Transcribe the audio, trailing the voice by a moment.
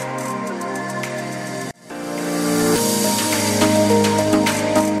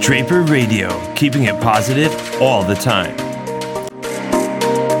Draper Radio, keeping it positive all the time.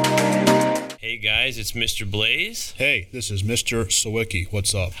 Hey guys, it's Mr. Blaze. Hey, this is Mr. Sawicki.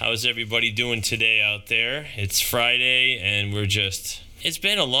 What's up? How's everybody doing today out there? It's Friday, and it's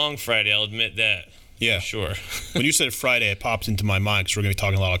been a long Friday, I'll admit that. Yeah. Sure. When you said Friday, it popped into my mind because we're going to be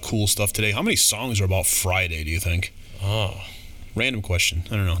talking a lot of cool stuff today. How many songs are about Friday, do you think? Oh. Random question.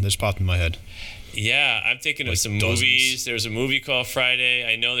 I don't know. This popped in my head. Yeah, I'm thinking of some dozens. movies. There's a movie called Friday.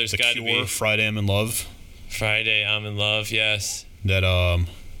 I know there's got to be. Friday, I'm in Love. Friday, I'm in Love, yes. That,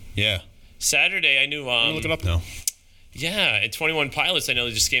 yeah. Saturday, I knew. I'm going to look it up now. Yeah, and 21 Pilots, I know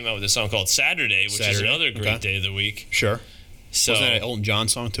they just came out with a song called Saturday, which is another great day of the week. Sure. So, wasn't that an Elton John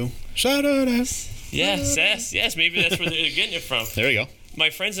song, too? Saturday. Yes. Maybe that's where they're getting it from. There you go. My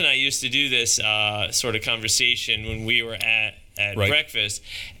friends and I used to do this sort of conversation when we were at breakfast,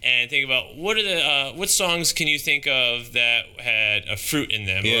 and think about what songs can you think of that had a fruit in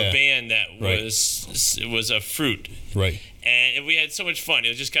them, or a band that was a fruit. Right. And we had so much fun. It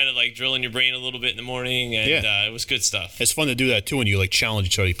was just kind of like drilling your brain a little bit in the morning, and it was good stuff. It's fun to do that too when you like challenge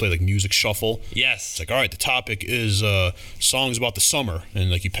each other. You play like music shuffle. Yes. It's like, all right, the topic is songs about the summer, and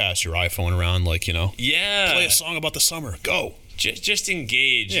like you pass your iPhone around, like, you know. Yeah. Play a song about the summer. Go. Just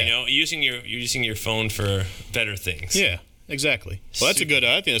engage. You know, using your phone for better things. Yeah. Exactly. Well, that's a good.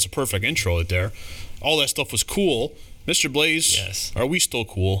 I think that's a perfect intro right there. All that stuff was cool, Mr. Blaze. Yes. Are we still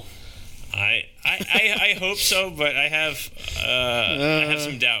cool? I hope so, but I have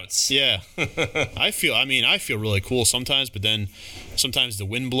some doubts. Yeah. I feel really cool sometimes, but then sometimes the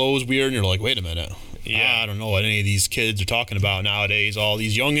wind blows weird, and you're like, wait a minute. Yeah. I don't know what any of these kids are talking about nowadays. All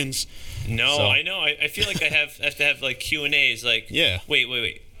these youngins. No, so. I know. I feel like I have to have like Q&As. Like, yeah.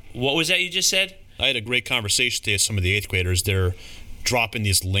 Wait. What was that you just said? I had a great conversation today with some of the 8th graders. They're dropping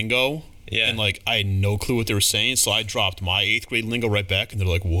this lingo. Yeah. And, like, I had no clue what they were saying, so I dropped my 8th grade lingo right back, and they're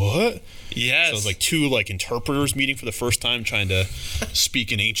like, what? Yes. So it was like two, like, interpreters meeting for the first time trying to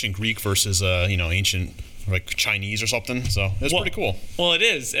speak in ancient Greek versus, ancient, like, Chinese or something. So it was pretty cool. Well, it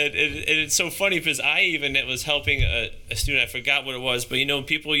is. It's so funny because I was helping a student. I forgot what it was, but,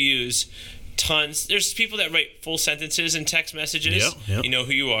 people use tons. There's people that write full sentences in text messages. Yeah. You know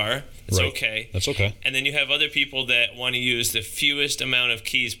who you are. It's okay. That's okay. And then you have other people that want to use the fewest amount of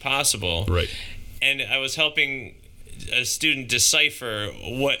keys possible. Right. And I was helping a student decipher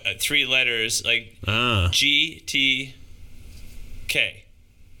what 3 letters, like G, T, K.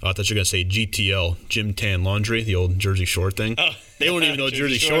 Oh, I thought you were going to say GTL, Gym Tan Laundry, the old Jersey Shore thing. Oh. They don't even know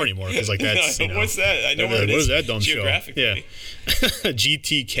Jersey Shore anymore because, like, that's, what's that? I know what it is. What is that dumb show? Yeah.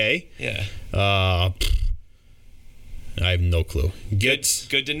 GTK? Yeah. I have no clue. Good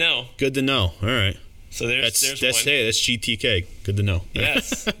to know. Good to know. All right. So there's one. That's GTK. Good to know.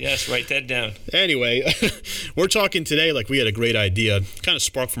 Yes, write that down. Anyway, we're talking today, like we had a great idea, kind of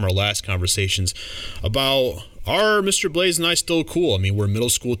sparked from our last conversations, about are Mr. Blaze and I still cool? I mean, we're middle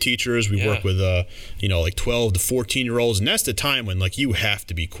school teachers. We work with, like 12 to 14-year-olds, and that's the time when, like, you have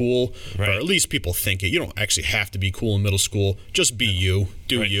to be cool, or at least people think it. You don't actually have to be cool in middle school. Just be you.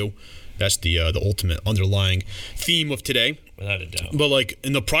 Do you. That's the ultimate underlying theme of today. Without a doubt. But, like,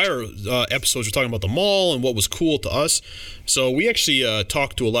 in the prior episodes, we're talking about the mall and what was cool to us. So we actually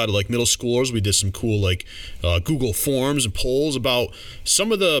talked to a lot of, like, middle schoolers. We did some cool, like, Google forms and polls about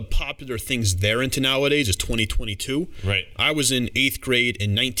some of the popular things they're into nowadays. It's 2022. Right. I was in 8th grade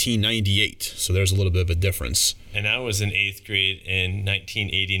in 1998, so there's a little bit of a difference. And I was in 8th grade in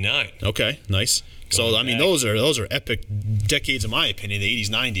 1989. Okay, nice. So, I mean, those are epic decades, in my opinion, the 80s,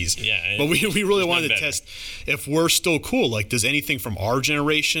 90s. Yeah. But we really wanted to test if we're still cool. Like, does anything from our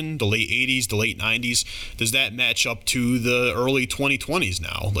generation, the late 80s, the late 90s, does that match up to the early 2020s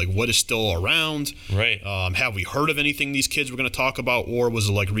now? Like, what is still around? Right. Have we heard of anything these kids were going to talk about, or was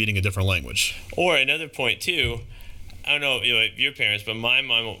it like reading a different language? Or another point, too, I don't know your parents, but my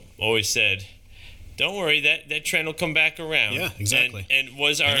mom always said, don't worry, that trend will come back around. Yeah, exactly. And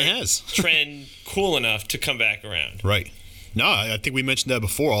was our trend cool enough to come back around? Right. No, I think we mentioned that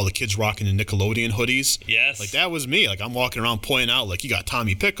before. All the kids rocking the Nickelodeon hoodies. Yes. Like, that was me. Like, I'm walking around pointing out, like, you got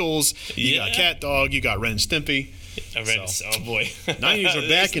Tommy Pickles, you got Cat Dog, you got Ren and Stimpy. Oh, boy. 90s are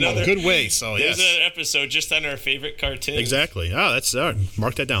back in a good way, so yes. There's an episode just on our favorite cartoons. Exactly. That's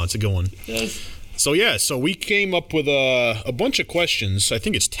mark that down. It's a good one. Yes. So we came up with a bunch of questions. I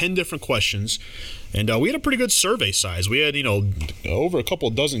think it's 10 different questions. And we had a pretty good survey size. We had, over a couple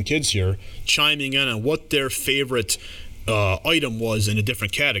dozen kids here chiming in on what their favorite item was in a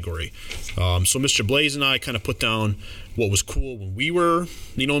different category. So Mr. Blaze and I kind of put down what was cool when we were,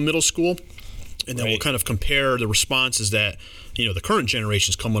 in middle school. And then we'll kind of compare the responses that, the current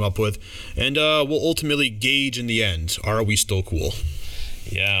generation's coming up with. And we'll ultimately gauge in the end, are we still cool?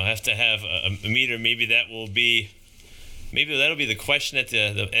 Yeah, I'll have to have a meter. Maybe that'll be the question at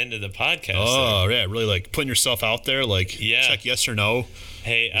the end of the podcast. Oh, yeah, really like putting yourself out there, like check yes or no.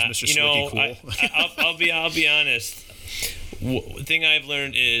 Hey, Mr. Swicky cool? I'll be honest. Thing I've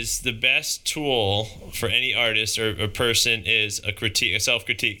learned is the best tool for any artist or person is a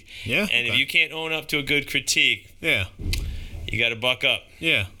self-critique. Yeah. And if you can't own up to a good critique, you got to buck up.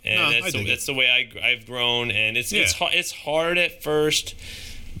 Yeah. And that's the way I've grown, and it's hard at first,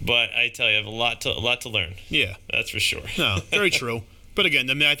 but I tell you, I have a lot to learn. Yeah. That's for sure. No, very true. But again,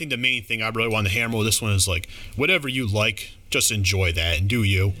 I think the main thing I really want to hammer with this one is like whatever you like, just enjoy that and do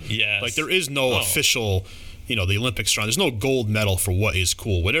you. Yes. Like there is no official, the Olympics round. There's no gold medal for what is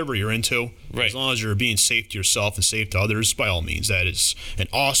cool. Whatever you're into, as long as you're being safe to yourself and safe to others, by all means, that is an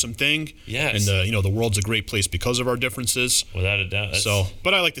awesome thing. Yes. And the world's a great place because of our differences. Without a doubt.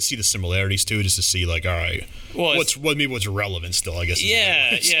 But I like to see the similarities too, just to see like, all right, what's relevant still, I guess.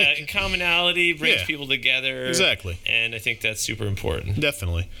 Yeah. Commonality brings people together. Exactly. And I think that's super important.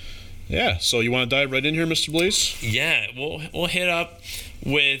 Definitely. Yeah. So you want to dive right in here, Mr. Blaze? Yeah. We'll hit up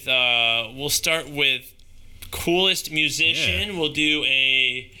with. We'll start with coolest musician. We'll do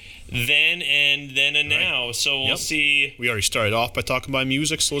a then and then a now. So we'll see. We already started off by talking about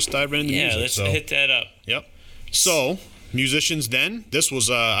music, so let's dive right into music. Yeah, let's hit that up. Yep. So musicians then. This was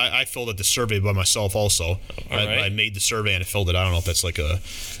I filled out the survey by myself also. I made the survey and I filled it. I don't know if that's like a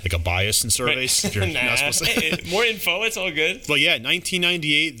bias in surveys. If you're not supposed to. More info, it's all good. But yeah,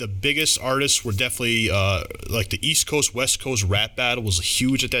 1998, the biggest artists were definitely like the East Coast West Coast rap battle was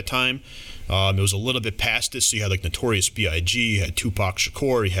huge at that time. It was a little bit past this, so you had like Notorious B.I.G., you had Tupac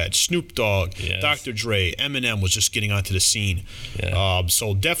Shakur, you had Snoop Dogg, Dr. Dre, Eminem was just getting onto the scene. Yeah.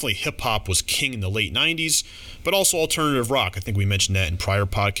 So definitely hip-hop was king in the late 90s, but also alternative rock. I think we mentioned that in prior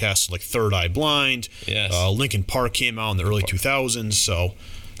podcasts, like Third Eye Blind. Yes. Linkin Park came out in the early 2000s, so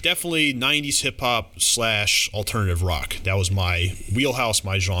definitely 90s hip-hop / alternative rock. That was my wheelhouse,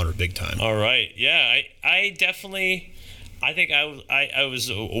 my genre, big time. All right. Yeah, I definitely... I think I was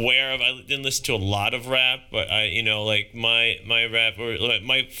aware of. I didn't listen to a lot of rap, but my rap or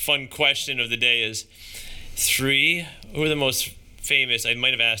my fun question of the day is 3. Who are the most famous? I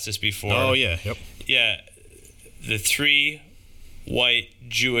might have asked this before. Oh yeah, yep. Yeah, the 3 white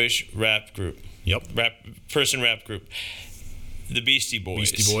Jewish rap group. Yep. Rap group. The Beastie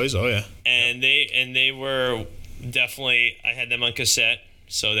Boys. Beastie Boys. Oh yeah. And they were definitely. I had them on cassette,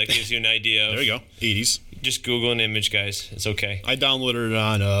 so that gives you an idea of. There you go. 80s. Just Google an image, guys. It's okay. I downloaded it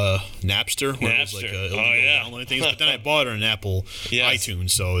on Napster. Where it was like downloading things. But then I bought it on Apple iTunes,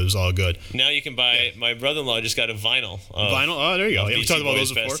 so it was all good. Now you can buy. My brother-in-law just got a vinyl. Vinyl? Oh, there you go. We talked about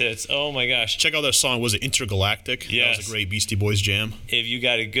those before. Hits. Oh my gosh! Check out that song. Was it Intergalactic? Yes. That was a great Beastie Boys jam. If you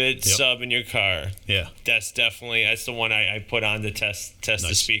got a good sub in your car, that's the one I put on to test the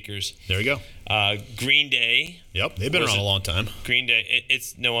speakers. There you go. Green Day. Yep, they've been around a long time. Green Day.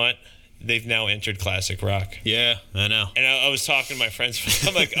 It's you know what? They've now entered classic rock. Yeah, I know. And I was talking to my friends.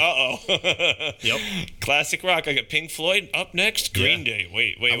 I'm like, uh-oh. Yep. Classic rock. I got Pink Floyd up next. Green Day.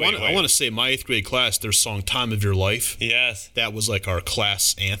 Wait. I want to say my 8th grade class, their song Time of Your Life. Yes. That was like our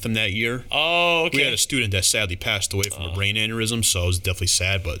class anthem that year. Oh, okay. We had a student that sadly passed away from a brain aneurysm, so it was definitely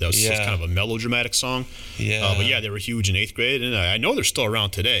sad, but that was just kind of a melodramatic song. Yeah. But yeah, they were huge in 8th grade, and I know they're still around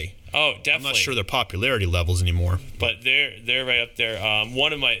today. Oh, definitely. I'm not sure their popularity levels anymore. But they're right up there.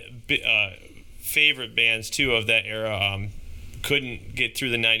 One of my favorite bands too of that era couldn't get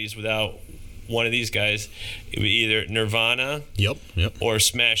through the 90s without one of these guys. It would be either Nirvana or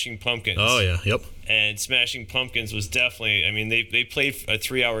Smashing Pumpkins. Oh yeah, yep. And Smashing Pumpkins was definitely, I mean, they played a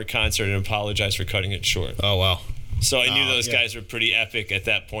 3-hour concert and apologized for cutting it short. Oh wow. So I knew those guys were pretty epic at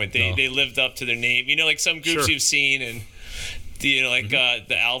that point. They lived up to their name. You know, like some groups you've seen, and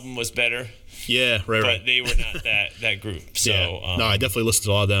the album was better. Yeah, right. But they were not that group. So no, I definitely listened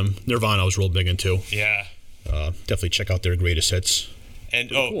to all of them. Nirvana I was real big into. Yeah. Definitely check out their greatest hits. And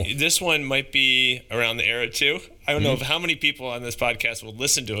cool. This one might be around the era too. I don't know how many people on this podcast will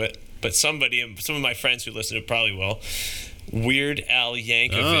listen to it, but some of my friends who listen to it probably will. Weird Al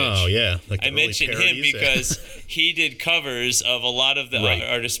Yankovic. Oh yeah, like I mentioned him because he did covers of a lot of the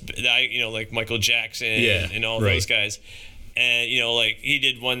artists, like Michael Jackson and all those guys. And he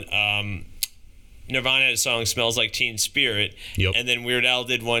did one. Nirvana had a song "Smells Like Teen Spirit," and then Weird Al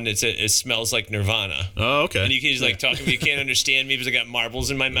did one that said "It Smells Like Nirvana." Oh, okay. And he's like talking, but you can't understand me because I got marbles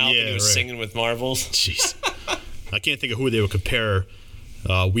in my mouth, and he was singing with marbles. Jeez, I can't think of who they would compare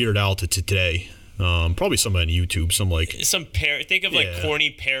Weird Al to today. Probably some on YouTube. Think of like corny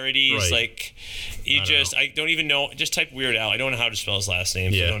parodies. Right. Like I don't even know. Just type Weird Al. I don't know how to spell his last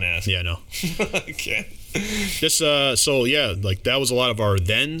name. So don't ask. Yeah, no. Okay. Like that was a lot of our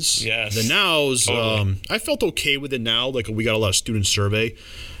thens. Yes. The nows, Totally. I felt okay with it now. Like we got a lot of student survey.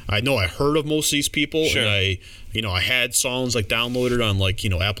 I know I heard of most of these people, Sure. and I had songs like downloaded on like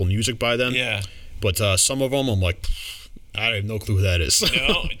Apple Music by them. Yeah. But some of them I'm like, I have no clue who that is.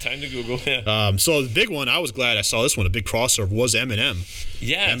 No, time to Google. Yeah. So the big one, I was glad I saw this one. A big crossover was Eminem.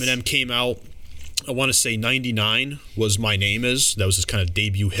 Yes. Eminem came out. I want to say 99 was My Name Is. That was his kind of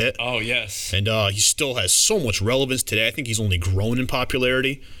debut hit. Oh, yes. And he still has so much relevance today. I think he's only grown in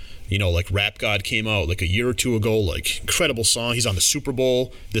popularity. Like Rap God came out like a year or two ago. Like, incredible song. He's on the Super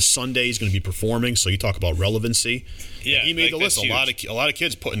Bowl this Sunday. He's going to be performing. So you talk about relevancy. Yeah, and he made the list. A lot of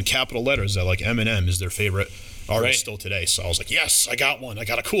kids put in capital letters that like Eminem is their favorite artist still today. So I was like, yes, I got one. I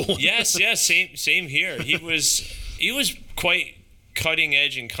got a cool one. Yes. Same here. He was quite cutting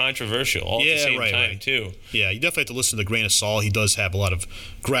edge and controversial all at the same time too. Yeah, you definitely have to listen to the grain of salt. He does have a lot of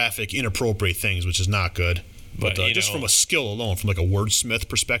graphic, inappropriate things, which is not good. But just from a skill alone, from like a wordsmith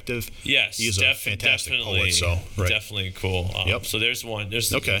perspective, yes, he's a fantastic poet. So definitely cool. Yep. So there's one.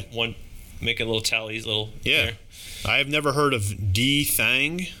 There's one. Make a little tallies, there. I have never heard of D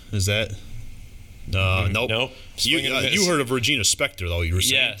Thang. Is that? Nope. Nope. You heard of Regina Spektor though? You were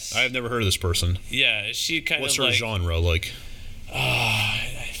saying. Yes. I have never heard of this person. Yeah, she kind What's of. What's her genre like?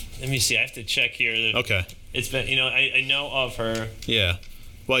 Let me see. I have to check here. Okay. It's been, I know of her. Yeah.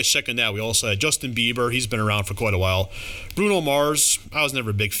 Well, I second that. We also had Justin Bieber. He's been around for quite a while. Bruno Mars. I was never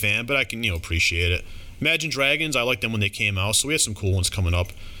a big fan, but I can appreciate it. Imagine Dragons. I liked them when they came out. So we had some cool ones coming up.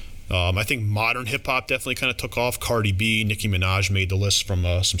 I think modern hip hop definitely kind of took off. Cardi B, Nicki Minaj made the list from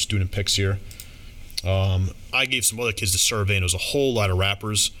some student picks here. I gave some other kids the survey, and it was a whole lot of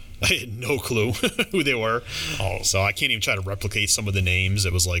rappers. I had no clue who they were. So I can't even try to replicate some of the names.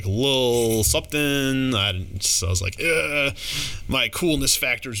 It was like Lil something. So I was like, my coolness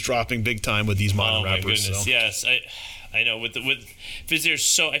factor is dropping big time with these modern rappers. Oh my goodness, yes. I know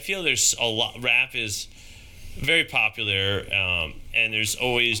because I feel there's a lot. Rap is very popular, and there's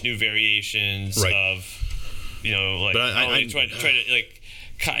always new variations of, like, but I try to like,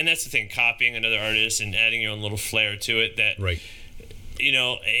 and that's the thing, copying another artist and adding your own little flair to it. That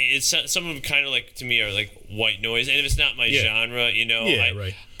it's some of them kind of like, to me, are like white noise, and if it's not my genre,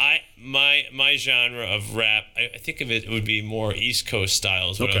 my genre of rap, I think of it would be more East Coast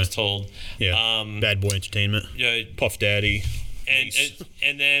style, is what I was told. Yeah, Bad Boy Entertainment, Puff Daddy,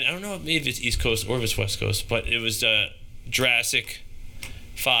 and then I don't know if it's East Coast or if it's West Coast, but it was Jurassic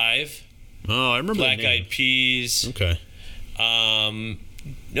 5. Oh, I remember Black that name. Eyed Peas. Okay.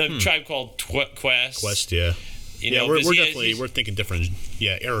 Tribe Called Quest. Quest, yeah. We're definitely we're thinking different,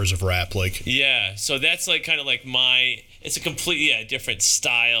 eras of rap, like. Yeah, so that's like kind of like it's a completely different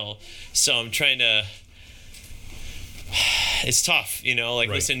style. So I'm trying to. It's tough,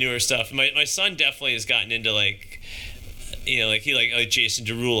 listen to newer stuff. My son definitely has gotten into like he Jason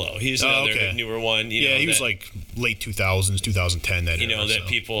Derulo. He's another newer one. He was like late 2000s, 2010. That that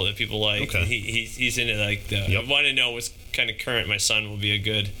people like. Okay. He's into like the. I want to know what's kind of current. My son will be a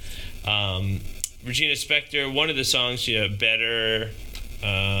good. Regina Spektor, one of the songs, Better,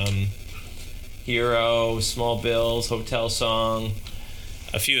 Hero, Small Bills, Hotel Song,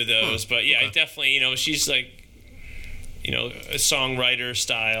 a few of those. But I definitely, she's like, a songwriter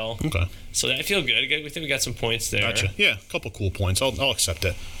style. Okay. So I feel good. I think we got some points there. Gotcha. Yeah, a couple cool points. I'll accept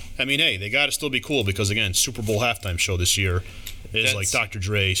it. I mean, hey, they got to still be cool because, again, Super Bowl halftime show this year is like Dr.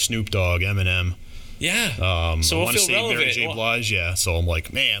 Dre, Snoop Dogg, Eminem. Yeah. So I want to say Mary J. Blige, So I'm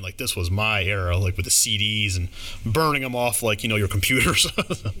like, man, like this was my era, like with the CDs and burning them off, like your computers.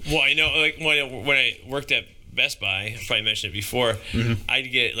 Well, I know, like when I worked at Best Buy, I probably mentioned it before. Mm-hmm.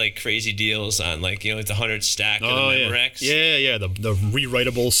 I'd get like crazy deals on like the 100 stack of the Memorex. Yeah, the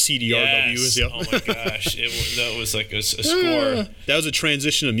rewritable CDRWs. Yes. Oh my gosh, that was like a score. That was a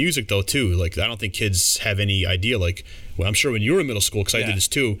transition of music though too. Like I don't think kids have any idea. Like, well, I'm sure when you were in middle school, because I did this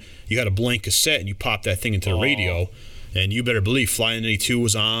too. You had a blank cassette and you popped that thing into the radio. And you better believe Flying 92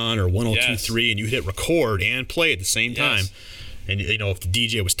 was on, or 102.3, and you hit record and play at the same time. And if the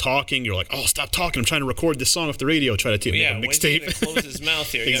DJ was talking, you're like, "Oh, stop talking! I'm trying to record this song off the radio." Try to make a mixtape. Close his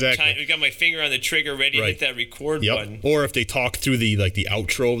mouth here. Exactly. We got my finger on the trigger, ready to hit that record button. Or if they talk through the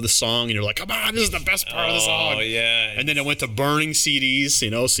outro of the song, and you're like, "Come on, this is the best part of the song." Oh yeah. And then it went to burning CDs, so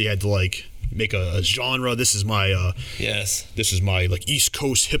you had to make a genre. This is my This is my East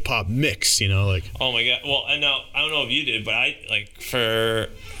Coast hip hop mix. Oh my god. Well, I don't know if you did, but I for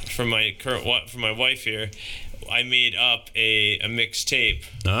my wife here. I made up a mixtape.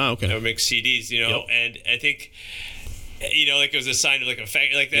 Okay. Or mixed CDs, you know, and I think, you know, like it was a sign of like a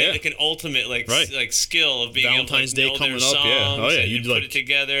fact, like that, like an ultimate like like skill of being Valentine's able to Day know coming their up, songs, oh yeah, you'd put it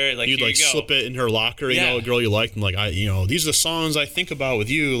together, like you'd here like you go. slip it in her locker, you know, a girl you liked, and like you know, these are the songs I think about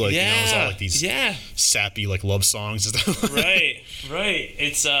with you, like you know, it's all like these sappy like love songs and stuff. Right.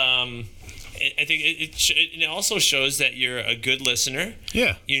 It's I think it also shows that you're a good listener.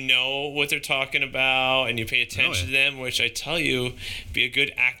 Yeah. You know what they're talking about, and you pay attention to them, which I tell you, be a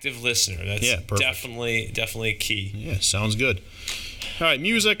good active listener. That's definitely key. Yeah, sounds good. All right,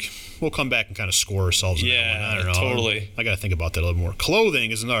 music. We'll come back and kind of score ourselves. Yeah, I don't know. Totally. I got to think about that a little more.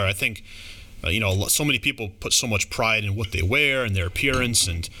 Clothing is another. I think, you know, so many people put so much pride in what they wear and their appearance,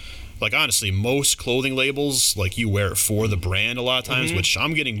 and like honestly, most clothing labels, like you wear it for the brand a lot of times, which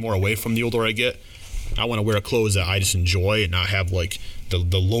I'm getting more away from the older I get. I want to wear clothes that I just enjoy and not have like the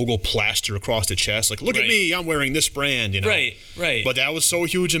logo plaster across the chest. Like, look at me, I'm wearing this brand, you know. Right. But that was so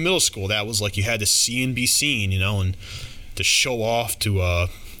huge in middle school. That was like you had to see and be seen, you know, and to show off, to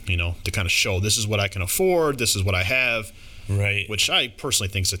you know, to kind of show this is what I can afford, this is what I have. Right. Which I personally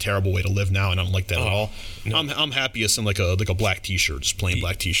think is a terrible way to live now, and I don't like that at all. No. I'm happiest in like a black T-shirt, just plain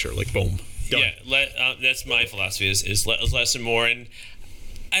black T-shirt, like boom. Done. Yeah, that's my philosophy is less and more, and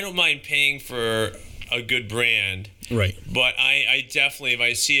I don't mind paying for a good brand. Right. But I definitely, if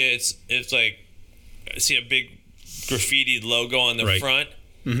I see it, it's like I see a big graffitied logo on the front.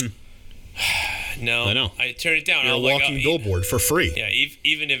 No, I know. I turn it down. You're a walking billboard for free. Yeah,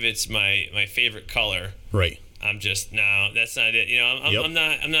 even if it's my favorite color. Right. I'm just no, that's not it. You know,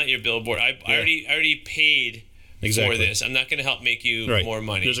 I'm not your billboard. I already paid for this. I'm not going to help make you more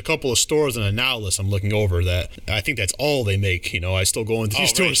money. There's a couple of stores on a now list I'm looking over that I think that's all they make. You know, I still go into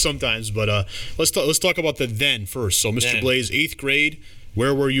these stores sometimes, but let's talk about the then first. So, Mr. Blaze, 8th grade.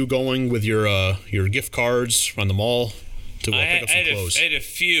 Where were you going with your gift cards from the mall to pick up some clothes? I had a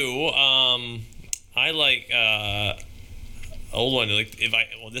few. I like. Old one, like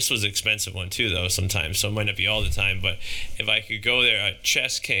this was an expensive one too, though. Sometimes, so it might not be all the time. But if I could go there,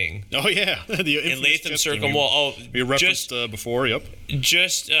 Chess King. Oh yeah, in Latham Circle Mall. Oh, we referenced before. Yep.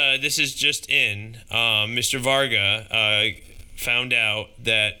 This is just in. Mr. Varga found out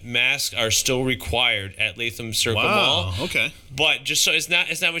that masks are still required at Latham Circle Mall. Okay. But just so it's not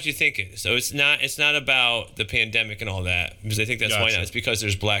what you think it is. So it's not about the pandemic and all that, because I think that's why not. It's because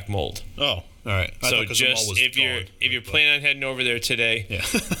there's black mold. Oh. All right. So just if you're planning on heading over there today,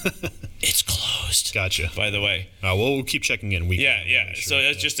 it's closed. Gotcha. By the way. We'll keep checking in. Yeah. Sure. So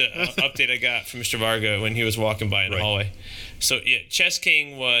that's just an update I got from Mr. Varga when he was walking by in the hallway. So Chess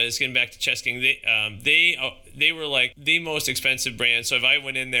King was getting back to Chess King. They were like the most expensive brand. So if I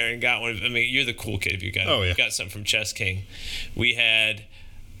went in there and got one, I mean, you're the cool kid if you got something from Chess King. We had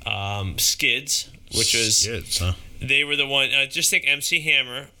Skids, which was Skids, huh? They were the one. Just think MC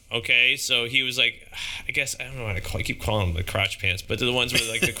Hammer. Okay, so he was like, I guess, I don't know how to call. I keep calling them the crotch pants, but they're the ones where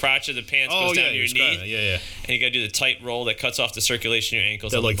like the crotch of the pants goes down to your knee. Yeah. And you got to do the tight roll that cuts off the circulation in your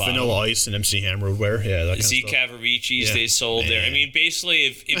ankles. That like Vanilla Ice and MC Hammer would wear. Yeah, that Z Cavaricci's they sold there. I mean, basically,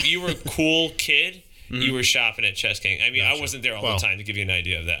 if you were a cool kid, you were shopping at Chess King. I mean, I wasn't there all the time to give you an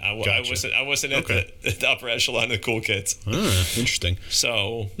idea of that. I wasn't at the upper echelon of the cool kids. Interesting.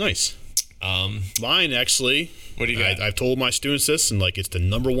 So nice. Mine actually. What do you got? I've told my students this, and like it's the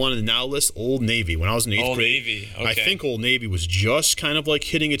number one in the now list. Old Navy. When I was in 8th grade, Old Navy. Okay. I think Old Navy was just kind of like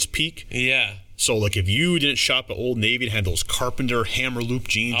hitting its peak. Yeah. So like if you didn't shop at Old Navy and had those Carpenter hammer loop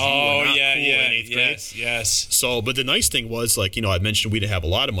jeans, you were not cool in 8th grade. Yes. So, but the nice thing was, like, you know, I mentioned we didn't have a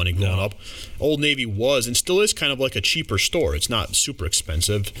lot of money growing up. Old Navy was and still is kind of like a cheaper store. It's not super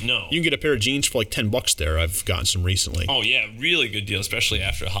expensive. No. You can get a pair of jeans for like $10 there. I've gotten some recently. Oh yeah, really good deal, especially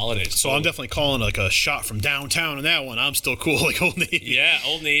after the holidays. So I'm definitely calling like a shot from downtown on that one. I'm still cool like Old Navy. Yeah,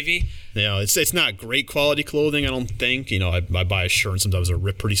 Old Navy. You know, it's not great quality clothing, I don't think. You know, I buy a shirt and sometimes it'll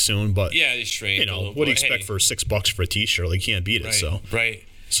rip pretty soon, but yeah, it's strange. You know, what do you expect for $6 for a T-shirt? Like, you can't beat it.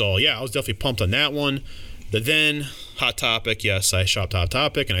 So yeah, I was definitely pumped on that one. The then Hot Topic, yes, I shopped Hot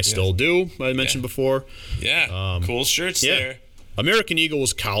Topic, and I still do. I mentioned before. Yeah, cool shirts there. American Eagle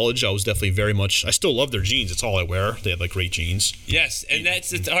was college. I was definitely very much. I still love their jeans. It's all I wear. They have like great jeans. Yes, and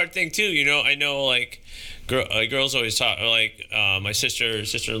that's the hard thing too. You know, I know like girls always talk like my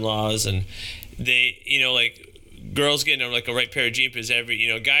sister-in-laws, and they, you know, like girls getting like a right pair of jeans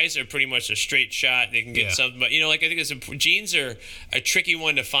guys are pretty much a straight shot. They can get something, but you know, like I think jeans are a tricky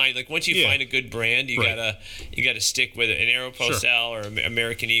one to find. Like once you find a good brand, you gotta stick with it. An Aeropostale or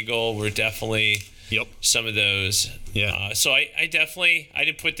American Eagle were definitely some of those. Yeah. So I definitely, I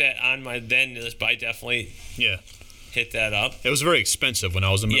didn't put that on my then list, but I definitely hit that up. It was very expensive when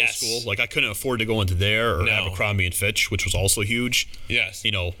I was in middle school. Like I couldn't afford to go into there or Abercrombie and Fitch, which was also huge. Yes.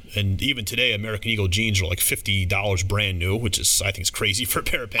 And even today, American Eagle jeans are like $50 brand new, which is I think is crazy for a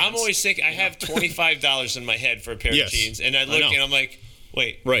pair of pants. I'm always thinking I have $25 in my head for a pair of jeans, and I look and I'm like,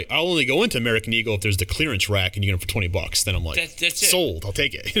 wait. Right. I'll only go into American Eagle if there's the clearance rack and you get them for $20. Then I'm like, that's it. Sold. I'll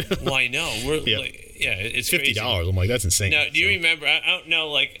take it. Well, I know. It's $50. crazy. I'm like, that's insane. Now, do you remember? I don't know,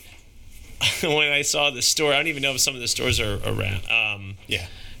 like when I saw the store. I don't even know if some of the stores are around.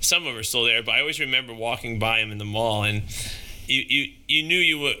 Some of them are still there, but I always remember walking by them in the mall, and you knew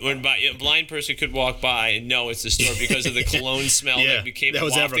you would buy. A blind person could walk by and know it's the store because of the cologne smell that became that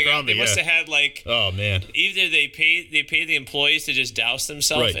was Abercrombie. They must have had like, oh man, either they paid the employees to just douse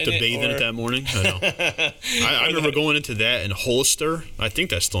themselves in to it, bathe in it that morning. I know. I remember going into that in Hollister. I think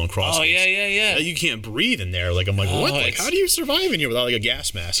that's still in Crossgates. Oh yeah. You can't breathe in there. Like I'm like, what? Like how do you survive in here without like a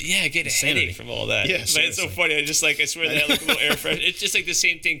gas mask? Yeah, I get a headache from all that. Yeah, but it's so funny. I swear they had like a little air fresh. It's just like the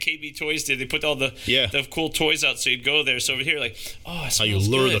same thing KB Toys did. They put all the cool toys out, so you'd go there. So over here, like, oh, it smells how you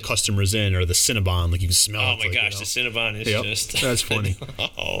lure good. the customers in, or the Cinnabon, like you can smell. Oh my gosh, the Cinnabon is just. That's funny.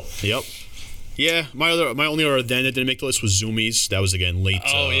 Yep. Yeah, my only other then that didn't make the list was Zoomies. That was again late.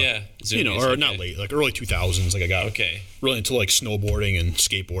 Zoomies, not late, like early 2000s. Like I got really into like snowboarding and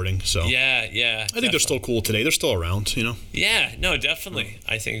skateboarding. So yeah. I think they're still cool today. They're still around. Yeah, no, definitely.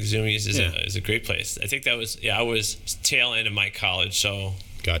 I think Zoomies is a great place. I think that was I was tail end of my college, so.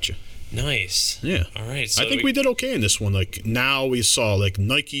 Gotcha. Nice. Yeah. All right. So I think we did okay in this one. Like now we saw like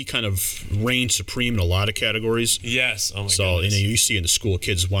Nike kind of reign supreme in a lot of categories. Yes. Oh my so goodness. you see in the school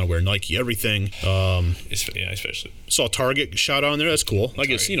kids want to wear Nike everything. Especially. Saw Target shout out on there. That's cool. I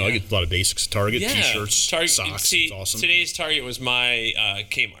guess I get a lot of basics. Target t-shirts, Target, socks. See, it's awesome. Today's Target was my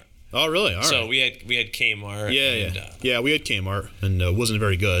Kmart. Oh really? All right. So we had Kmart. Yeah. We had Kmart and it wasn't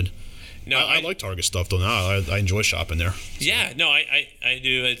very good. No, I like Target stuff though. Now I enjoy shopping there. Yeah, no, I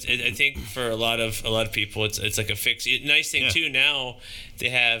do. I think for a lot of people, it's like a fix. Nice thing too. Now they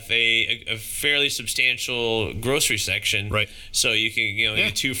have a fairly substantial grocery section, right? So you can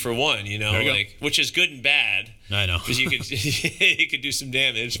get 2 for 1. Which is good and bad. I know because you could do some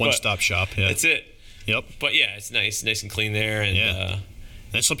damage. One stop shop. Yeah, that's it. Yep. But yeah, it's nice and clean there, and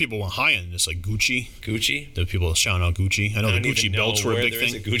and some people want high end. It's like Gucci. The people shouting out Gucci. I know the Gucci belts were a big thing.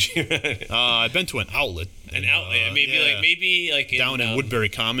 Is a Gucci. I've been to an outlet. Maybe down in Woodbury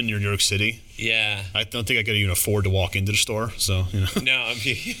Common near New York City. Yeah. I don't think I could even afford to walk into the store. So No,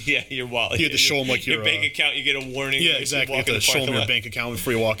 your wallet. You have to show them like your bank account. You get a warning. Yeah, exactly. You have to show them your bank account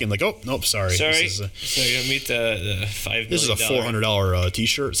before you walk in. Like, oh nope, sorry. So you meet the $5 million. This is a $400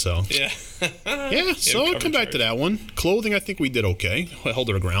 T-shirt. So yeah. Yeah. So I'll come back to that one. Clothing, I think we did okay. I held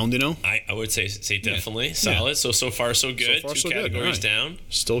our ground. I would say definitely solid. Yeah. So far so good. Two categories down.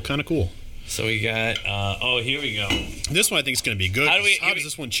 Still kind of cool. So we got, here we go. This one I think is going to be good. How does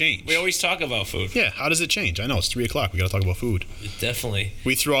this one change? We always talk about food. Yeah, how does it change? I know, it's 3 o'clock. We got to talk about food. Definitely.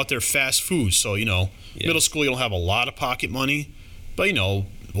 We threw out there fast food. So, middle school, you don't have a lot of pocket money. But,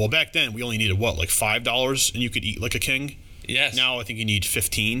 back then, we only needed, like $5 and you could eat like a king? Yes. Now I think you need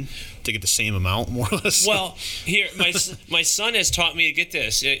 15 to get the same amount, more or less. Well, here, my son has taught me to get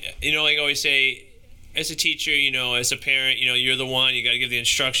this. Like I always say, as a teacher, as a parent, you're the one, you got to give the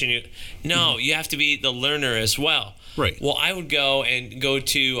instruction. You have to be the learner as well. Right. Well, I would go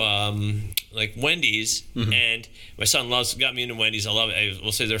to like Wendy's, and my son got me into Wendy's. I love it.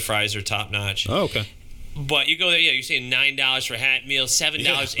 We'll say their fries are top notch. Oh, okay. But you go there, you're saying $9 for a hat meal, $7.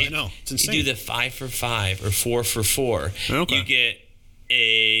 Yeah, I know. It's insane. You do the 5 for 5 or 4 for 4. Okay. You get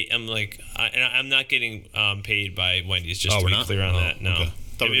I'm not getting paid by Wendy's, just to be clear on that. No. Okay.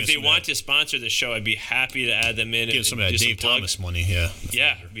 If they want to sponsor the show, I'd be happy to add them in. Give some of that Dave Thomas money, yeah.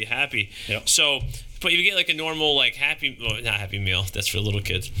 I'd be happy. Yep. So, but if you get like a normal not Happy Meal, that's for little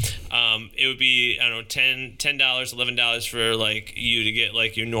kids. It would be $10, $11 for like you to get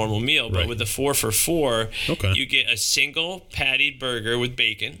like your normal meal. But with the 4 for 4, you get a single patty burger with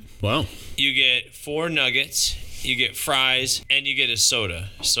bacon. Wow. You get 4 nuggets. You get fries, and you get a soda.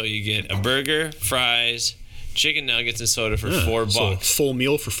 So you get a burger, fries, chicken nuggets, and soda for $4. So full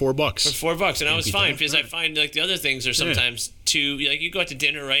meal for $4. For $4, and I was fine because I find like the other things are sometimes too like you go out to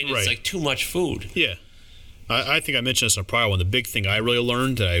dinner, right? And it's like too much food. Yeah. I think I mentioned this in a prior one. The big thing I really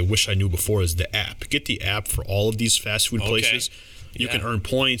learned that I wish I knew before is the app. Get the app for all of these fast food places. You can earn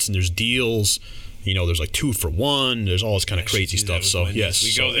points, and there's deals. There's like 2 for 1. There's all this kind of crazy stuff. So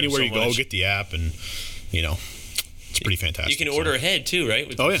yes, anywhere you go, get the app, and it's pretty fantastic. You can order ahead too, right?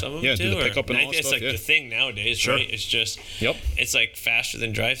 With some of them do the pickup and all that stuff. It's like the thing nowadays, right? It's just it's like faster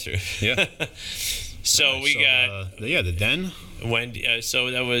than drive-through. Yeah. So we got the Den.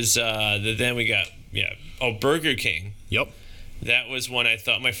 So that was the Den. We got Burger King. Yep. That was one I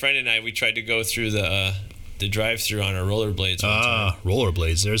thought. My friend and I, we tried to go through the drive-through on our rollerblades.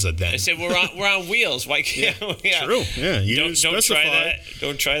 Rollerblades. There's a dent. I said we're on wheels. Why can't? Yeah. True. Yeah. You don't try that.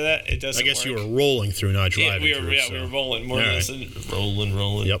 Don't try that. It doesn't. I guess work. you were rolling through, not driving. We were rolling. More or less.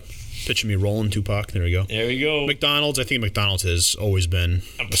 Rolling. Yep. Picture me rolling, Tupac. There we go. There we go. McDonald's. I think McDonald's has always been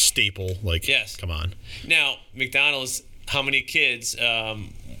a staple. Like, yes. Come on. Now, McDonald's. How many kids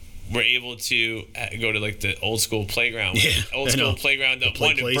were able to go to like the old school playground? Old school playground. The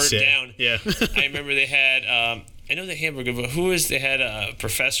one that burnt down. Yeah. I remember they had. I know the hamburger, but they had a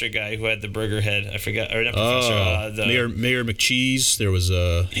professor guy who had the burger head. I forgot, or not professor. Mayor McCheese. There was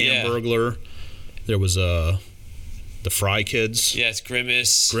a Hamburglar. There was the Fry Kids. Yes,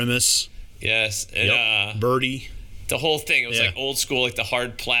 Grimace. Yes, and Birdie. The whole thing. It was like old school, like the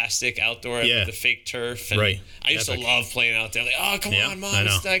hard plastic outdoor with the fake turf. And right. I used to love playing out there. Like, oh, come on, Mom.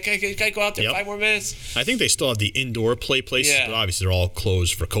 Can I go out there 5 more minutes? I think they still have the indoor play places, but obviously they're all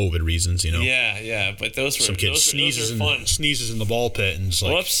closed for COVID reasons, you know. Yeah. But those were, some kid sneezes in the ball pit, and it's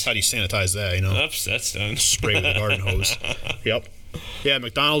like, whoops. How do you sanitize that, you know? Oops, that's done. Spray with a garden hose. Yep. Yeah,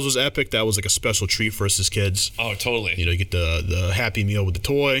 McDonald's was epic. That was like a special treat for us as kids. Oh, totally. You know, you get the Happy Meal with the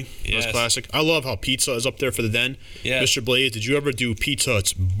toy. Yes. That's classic. I love how pizza is up there for the den. Yeah. Mr. Blaze, did you ever do Pizza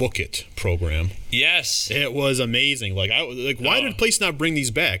Hut's Book It program? Yes. It was amazing. Why did place not bring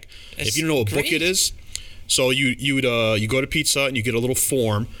these back? If you don't know what Book It is, so you go to Pizza Hut and you get a little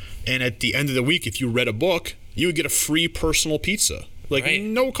form, and at the end of the week, if you read a book, you would get a free personal pizza.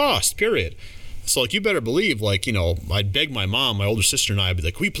 No cost, period. So, you better believe, I'd beg my mom, my older sister, and I'd be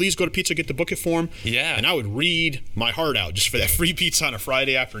like, can we please go to Pizza, get the Book It form? Yeah. And I would read my heart out just for that free pizza on a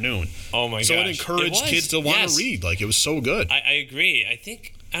Friday afternoon. Oh, my gosh. So it encouraged kids to want to read. It was so good. I agree.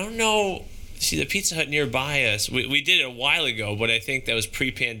 I don't know. See, the Pizza Hut nearby us, we did it a while ago, but I think that was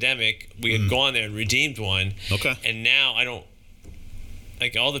pre-pandemic. We had gone there and redeemed one. Okay. And now I don't.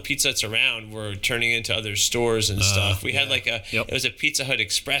 All the Pizza Huts around were turning into other stores and stuff. We had it was a Pizza Hut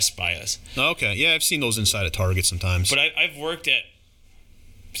Express by us. Okay, yeah, I've seen those inside of Target sometimes. But I've worked at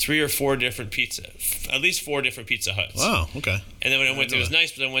 3 or 4 different at least 4 different Pizza Huts. Wow, okay. And then when I went to, it was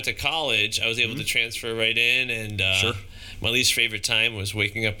nice, but I went to college, I was able to transfer right in, and my least favorite time was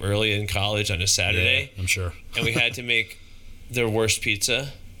waking up early in college on a Saturday. Yeah, I'm sure. And we had to make their worst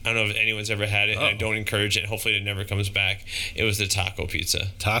pizza. I don't know if anyone's ever had it, and I don't encourage it. Hopefully it never comes back. It was the taco pizza.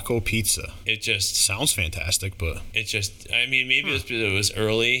 Taco pizza. It just... sounds fantastic, but... maybe it was because it was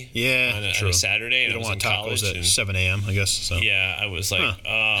early on a Saturday, and I was in college. At 7 a.m., I guess. So. Yeah, I was like,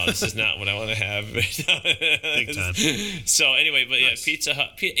 oh, this is not what I want to have. Big time. So anyway, but nice. Pizza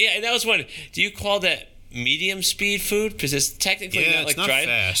Hut. Yeah, and that was one. Do you call that medium speed food? Because it's technically not not drive.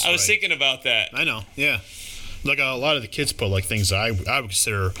 Fast, I was thinking about that. I know, yeah. A lot of the kids put things that I would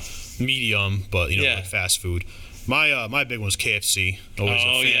consider medium, but fast food. My big one was KFC. Always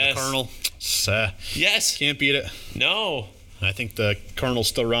a fan of Colonel. Yes. Can't beat it. No. I think the Colonel's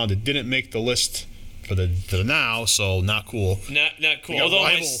still around. It didn't make the list for the now, so not cool. Not cool. Although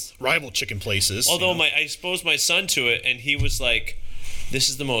rival chicken places. Although I exposed my son to it, and he was like, "This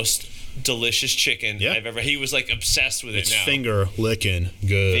is the most delicious chicken I've ever." He was obsessed with it now. Finger licking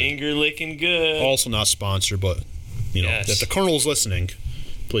good. Also not sponsored, but if the Colonel's listening,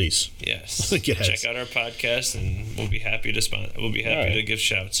 please. Yes. Check out our podcast, and we'll be happy to sponsor. We'll be happy to give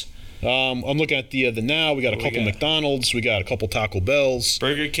shouts. I'm looking at the now. We got a couple McDonald's. We got a couple Taco Bells.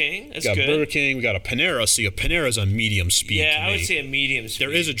 Burger King. That's good. We got good. Burger King. We got a Panera. See, a Panera's on medium speed. Yeah, I would say a medium speed.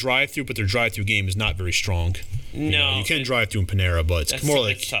 There is a drive-through, but their drive-through game is not very strong. No, you can drive through in Panera, but it's more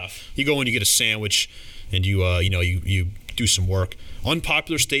like tough. You go and you get a sandwich, and you do some work.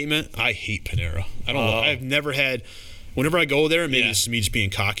 Unpopular statement: I hate Panera. I don't know. I've never had. Whenever I go there, maybe it's me just being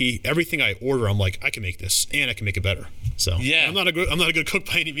cocky. Everything I order, I'm like, I can make this, and I can make it better. So I'm not a good cook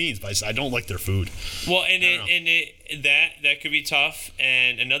by any means, but I don't like their food. Well, that could be tough.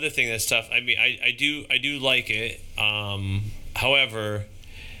 And another thing that's tough. I mean, I do like it. However,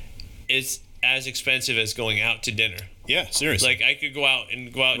 it's as expensive as going out to dinner. Yeah, seriously. I could go out to a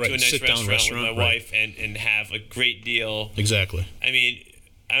nice restaurant with my wife and have a great deal. Exactly. I mean,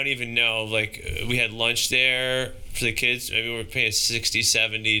 I don't even know. We had lunch there for the kids. I mean, we were paying $60,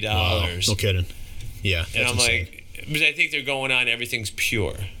 $70. Wow, no kidding. Yeah, and I'm insane. Because I think they're going on. Everything's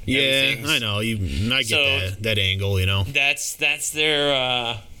pure. Yeah, I know. I get that angle. That's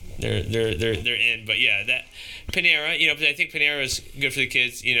their in. But yeah, that Panera. Because I think Panera is good for the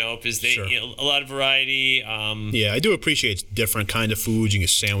kids. Because they a lot of variety. Yeah, I do appreciate it's different kind of foods. You get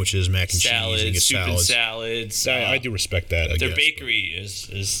sandwiches, mac and cheese, you get soup and salads. I do respect that. Their bakery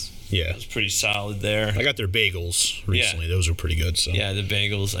is Yeah. It was pretty solid there. I got their bagels recently. Those were pretty good. So yeah, the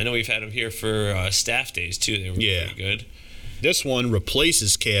bagels. I know we've had them here for staff days too. They were pretty good. This one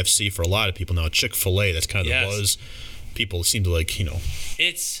replaces KFC for a lot of people now. Chick-fil-A, that's kind of the buzz. People seem to like,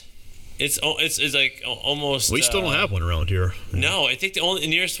 It's like almost. We still don't have one around here. No, I think the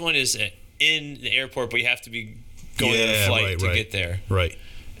nearest one is in the airport, but you have to be going on a flight to get there. Right.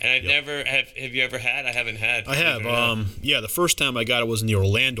 And I've never have you ever had? I haven't had. I have. The first time I got it was in the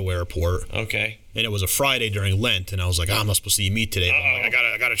Orlando airport. Okay. And it was a Friday during Lent, and I was like, I'm not supposed to eat meat today. But I'm like,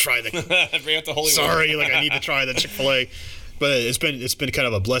 I gotta try the. Bring out the Holy Sorry, like I need to try the Chick-fil-A. But it's been kind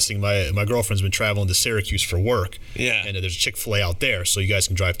of a blessing. My girlfriend's been traveling to Syracuse for work. Yeah. And there's a Chick-fil-A out there, so you guys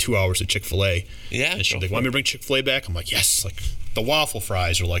can drive 2 hours to Chick-fil-A. Yeah. And she's like, want me to bring Chick-fil-A back? I'm like, yes. Like the waffle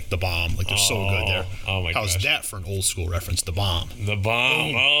fries are like the bomb. Like they're so good there. Oh my gosh. How's that for an old school reference? The bomb. The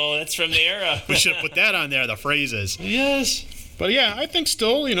bomb. Oh, that's from the era. We should have put that on there. The phrases. Yes. But yeah, I think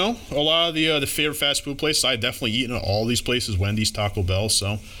still, a lot of the favorite fast food places. I've definitely eaten at all these places: Wendy's, Taco Bell.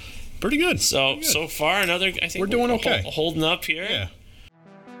 So pretty good. So far, I think we're doing okay. Holding up here. Yeah.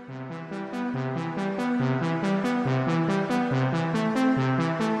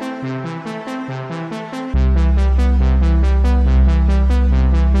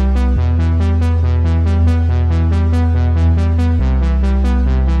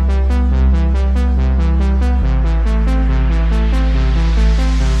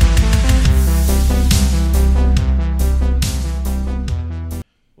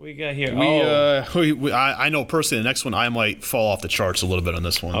 Here. I know personally the next one I might fall off the charts a little bit on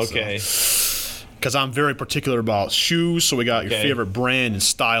this one. Okay. Because I'm very particular about shoes, so we got your favorite brand and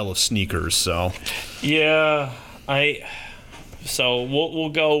style of sneakers. So. Yeah, So we'll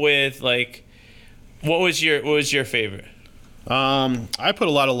go with like, what was your favorite? I put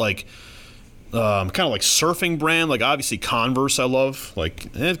a lot of kind of like surfing brand, like obviously Converse. I love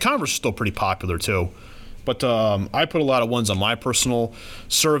and Converse is still pretty popular too. But I put a lot of ones on my personal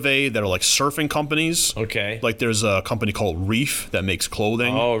survey that are like surfing companies. Okay. Like there's a company called Reef that makes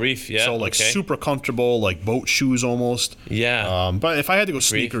clothing. Oh, Reef, yeah. So super comfortable, like boat shoes almost. Yeah. But if I had to go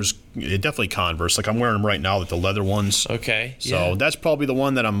sneakers, definitely Converse. Like I'm wearing them right now, like the leather ones. Okay. So that's probably the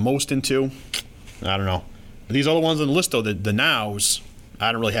one that I'm most into. I don't know. But these other ones on the list though, the Nows,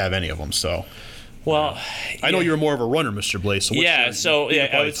 I don't really have any of them. So. Well, I know you're more of a runner, Mr. Blaze. So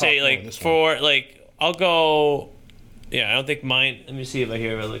I would say like for like. I'll go. Yeah, I don't think mine. Let me see if I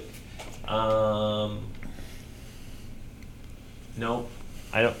hear it. Look. No,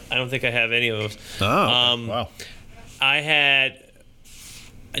 I don't think I have any of those. Oh, wow. I had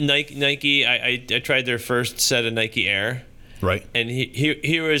Nike. I tried their first set of Nike Air. Right. And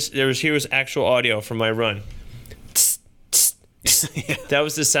here was actual audio from my run. That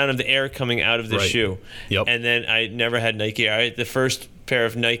was the sound of the air coming out of the shoe. Yep. And then I never had Niki Air. The first pair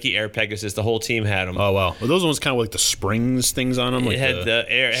of Nike Air Pegasus, the whole team had them. Oh wow! Well, those ones kind of like the springs things on them. It had the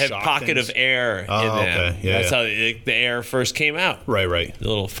air. It had pocket of air in them. Okay. Yeah. That's how the air first came out. Right. A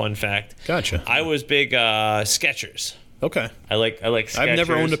little fun fact. Gotcha. I was big Skechers. Okay. I like Skechers. I've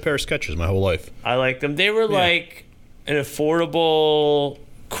never owned a pair of Skechers my whole life. I like them. They were like an affordable,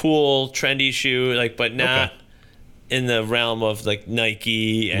 cool, trendy shoe, but not in the realm of like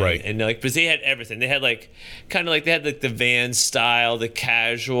Nike and like, because they had everything. They had they had the Vans style, the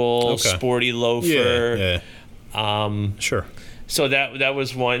casual, sporty loafer. Yeah. Sure. So that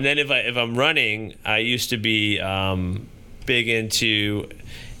was one. And then if I'm running, I used to be big into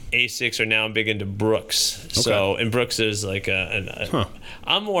Asics, or now I'm big into Brooks. Okay. So and Brooks is like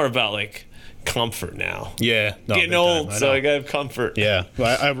I'm more about like comfort now. Yeah, getting old, so I got comfort. Yeah,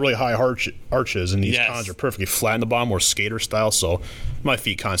 well, I have really high arches, and these cons are perfectly flat in the bottom, more skater style. So my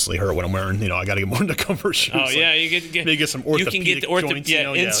feet constantly hurt when I'm wearing. I got to get more into comfort shoes. Oh yeah, you maybe get some orthopedic. You can get the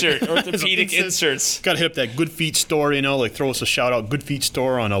joints, orthopedic inserts. Got to hit up that Good Feet store. Throw us a shout out, Good Feet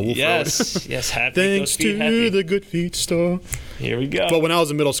store on Wolf Road. Yes, happy. Thanks to the Good Feet store. Here we go. But when I was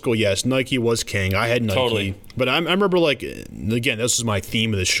in middle school, yes, Nike was king. I had Nike. Totally. But I remember, again, this is my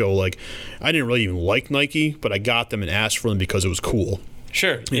theme of the show. I didn't really even like Nike, but I got them and asked for them because it was cool.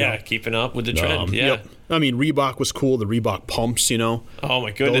 Sure. Keeping up with the trend. Yep. I mean, Reebok was cool. The Reebok pumps, Oh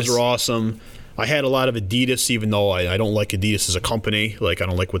my goodness. Those are awesome. I had a lot of Adidas, even though I don't like Adidas as a company. I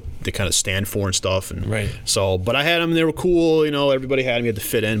don't like what they kind of stand for and stuff. And so, but I had them. They were cool. Everybody had them. You had to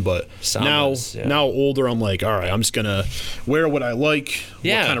fit in. But now older, I'm like, all right, I'm just gonna wear what I like.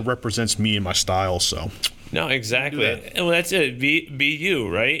 Yeah. What kind of represents me and my style. So. No, exactly. Well, that's it. Be you,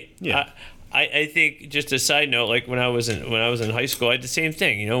 right? Yeah. I think, just a side note, when I was in high school, I did the same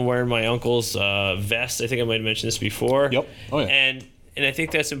thing. Wearing my uncle's vest. I think I might have mentioned this before. Yep. Oh yeah. And I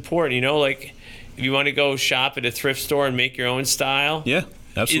think that's important. If you want to go shop at a thrift store and make your own style. Yeah.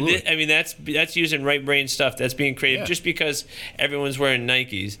 Absolutely. I mean, that's using right brain stuff. That's being creative. Yeah. Just because everyone's wearing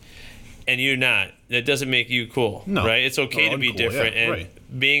Nikes and you're not, that doesn't make you cool. No. Right? It's okay to be uncool, different. yeah, And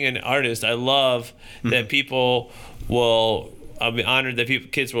right. being an artist, I love that people will. I'll be honored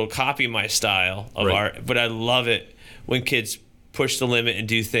that kids will copy my style of Right. art, but I love it when kids push the limit and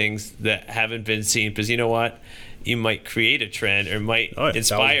do things that haven't been seen. Because you know what? You might create a trend or might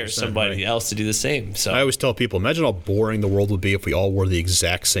inspire 1000%, somebody right. else to do the same. So I always tell people, imagine how boring the world would be if we all wore the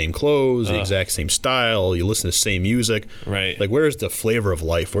exact same clothes, the exact same style, you listen to the same music. Right. Like, where's the flavor of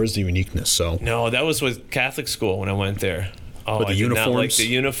life? Where's the uniqueness? So No, that was with Catholic school when I went there. Oh, With the I did not like uniforms? the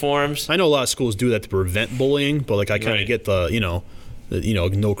uniforms. I know a lot of schools do that to prevent bullying, but like I kind of Right. get the,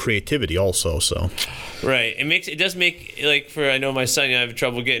 no creativity also. So Right. It does make, like, for, I know my son, I have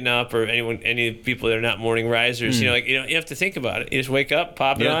trouble getting up, or any people that are not morning risers, you have to think about it. You just wake up,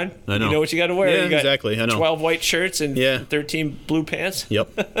 pop it Yeah, on. I know. You know what you got to wear. Yeah, You got exactly, I know. 12 white shirts and Yeah. 13 blue pants.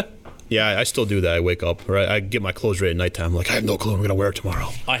 Yep. Yeah, I still do that. I wake up, right? I get my clothes ready at nighttime. I'm like, I have no clue what I'm gonna wear tomorrow.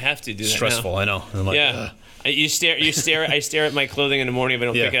 I have to do that Stressful, now. I know. I'm like, Yeah. I stare at my clothing in the morning if I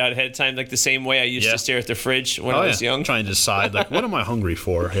don't Yeah. pick it out ahead of time, like the same way I used Yeah. to stare at the fridge when Oh, I was yeah. young. Trying to decide, like, what am I hungry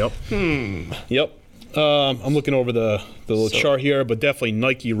for? Yep. Yep. I'm looking over the little chart here, but definitely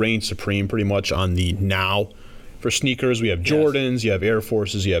Nike reigns supreme pretty much on the now. For sneakers, we have Jordans, you have Air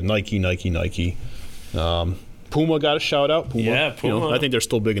Forces, you have Nike. Puma got a shout out. Puma. Yeah, Puma. I think they're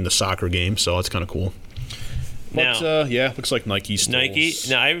still big in the soccer game, so that's kind of cool. But Now- yeah, looks like Nike still Nike.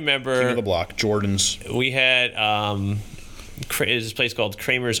 Now, I king of the remember block. Jordans. we had there's this place called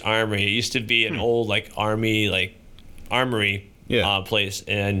Kramer's Armory. It used to be an old armory Yeah. place,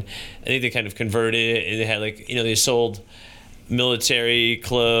 and I think they kind of converted it, and they had they sold military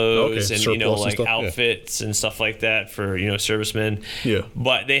clothes Okay, and surplus and stuff, yeah. outfits and stuff like that for servicemen. Yeah.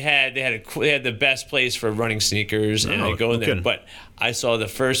 But they had the best place for running sneakers, and Oh, I go in no there. kidding. But I saw the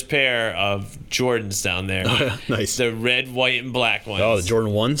first pair of Jordans down there. Nice. The red, white, and black ones. Oh, the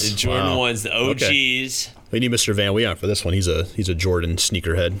Jordan 1s? The Jordan Wow. ones, the OGs. Okay. We need Mr. Van Weon for this one. He's a Jordan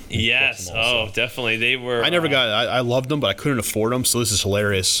sneakerhead. Yes. Oh, definitely. They were. I never I loved them, but I couldn't afford them, so this is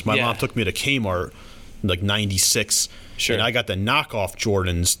hilarious. My Yeah. mom took me to Kmart in like 96. Sure. And I got the knockoff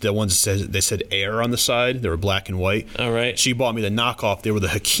Jordans, the ones that said Air on the side. They were black and white. All right. She bought me the knockoff. They were the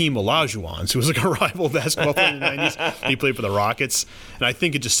Hakeem Olajuwons, who was like a rival basketball player in the 90s. He played for the Rockets. And I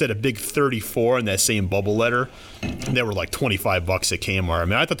think it just said a big 34 in that same bubble letter. And they were like $25 at Kmart. I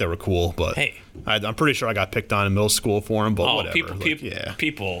mean, I thought they were cool, but Hey. I'm pretty sure I got picked on in middle school for them, but Oh, whatever.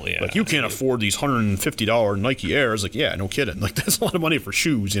 people. Yeah. Like, you can't afford these $150 Nike Airs. Like, yeah, no kidding. Like, that's a lot of money for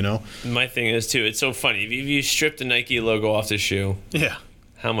shoes, My thing is too. It's so funny. If you strip the Nike logo off the shoe, Yeah.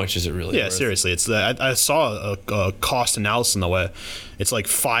 how much is it really? Yeah, worth? seriously. It's I saw a cost analysis in the way. It's like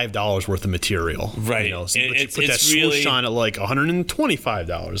 $5 worth of material. Right. So you It's put that swoosh really- on at like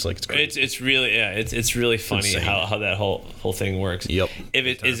 $125. Like, it's crazy. It's really it's really funny insane. how that whole thing works. Yep. If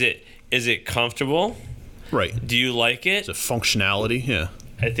it is it comfortable? Right. Do you like it? It's a functionality. Yeah.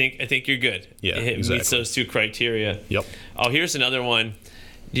 I think you're good. Yeah, It meets exactly. those two criteria. Yep. Oh, here's another one.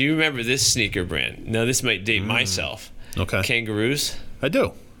 Do you remember this sneaker brand? Now this might date myself. Okay. Kangaroos. I do.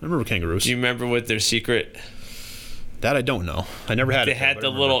 I remember kangaroos. Do you remember what their secret? That I don't know. I never had They it. had but I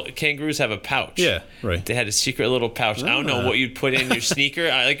the remember. little kangaroos have a pouch. Yeah, right. They had a secret little pouch. I don't know Ah. what you'd put in your sneaker.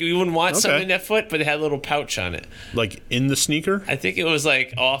 You wouldn't want Okay. something in that foot, but it had a little pouch on it. Like in the sneaker? I think it was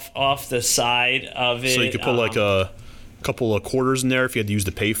like off the side of it. So you could put like a couple of quarters in there if you had to use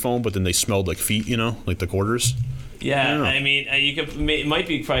the payphone, but then they smelled like feet, like the quarters. Yeah, Yeah. I mean, you could. It might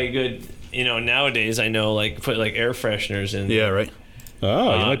be probably good. Nowadays I know put air fresheners in. Yeah, right.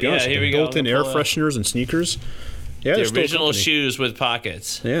 Oh, you might be yeah, honest. here The we go. built-in We'll air pull it up. fresheners and sneakers. Yeah, The they're still a original company. shoes with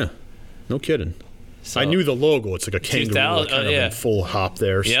pockets. Yeah, no kidding. So, I knew the logo. It's like a kangaroo, 2000, kind of yeah. in full hop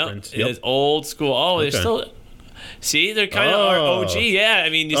there. Yep, Sprint. it's old school. Oh, they're Okay. still. See, they're kind of Oh. OG. Yeah, I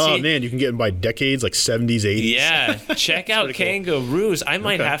mean, you Oh see. man, you can get them by decades, like 70s, 80s. Yeah, check out pretty cool. Kangaroos. I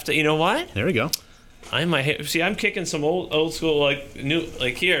might Okay. have to. You know what? There we go. I might see. I'm kicking some old school new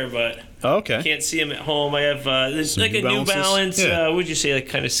here, but Oh, okay. can't see them at home. I have there's Some like a New New Balances? Balance. Yeah. Would you say like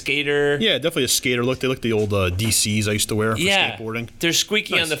kind of skater? Yeah, definitely a skater look. They look the old DCs I used to wear for Yeah, skateboarding. they're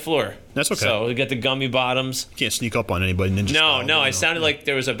squeaky Nice. on the floor. That's okay. So we got the gummy bottoms. Can't sneak up on anybody. Ninja style, No, I sounded like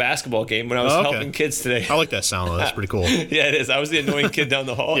there was a basketball game when I was Oh, okay. helping kids today. I like that sound. Though. That's pretty cool. Yeah, it is. I was the annoying kid down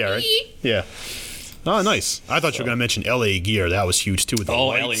the hall. Yeah, right. Yeah. Oh, nice. I thought you were going to mention LA Gear. That was huge too with the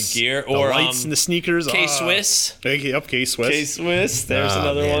lights. LA Gear, the or lights and the sneakers. K-Swiss. Yep, K-Swiss. K-Swiss. There's Ah,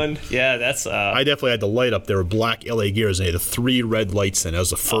 another man. one. Yeah, that's. I definitely had the light up. There were black LA Gears and they had the 3 red lights in. That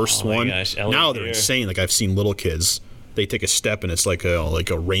was the first Oh my one. gosh, LA now they're Gear. insane. Like I've seen little kids they take a step and it's like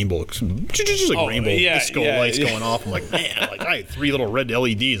a rainbow, just like rainbow disco lights going off. I'm like, man, like I had 3 little red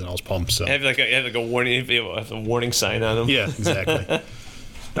LEDs and I was pumped. So have like a warning sign on them. Yeah, exactly.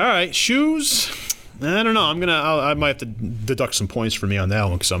 All right, shoes. I don't know. I might have to deduct some points for me on that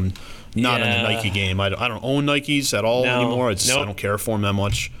one because I'm not in the Nike game. I don't own Nikes at all anymore. I don't care for them that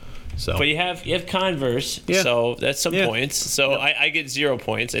much. So. But you have Converse, so that's some points. So I get 0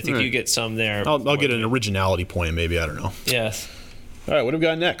 points. I think you get some there. I'll get an originality point, maybe. I don't know. Yes. All right, what have we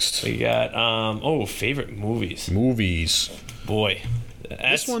got next? We got favorite movies. Movies. Boy,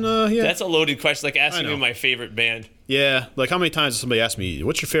 this one. That's a loaded question. Like asking me my favorite band. Yeah, like how many times does somebody ask me,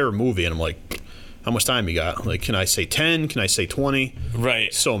 "What's your favorite movie?" And I'm like, how much time you got? Like, can I say 10? Can I say 20?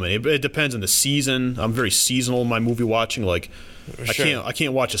 Right. So many. It depends on the season. I'm very seasonal in my movie watching. Like, I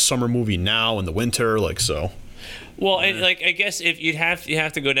can't watch a summer movie now in the winter. Like, so. Well, and like I guess if you have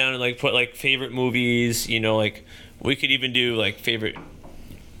to go down and like put like favorite movies. Like we could even do like favorite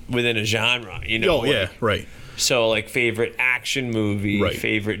within a genre. Oh yeah, right. So like favorite action movie,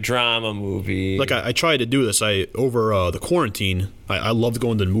 favorite drama movie. Like I tried to do this. Over the quarantine, I loved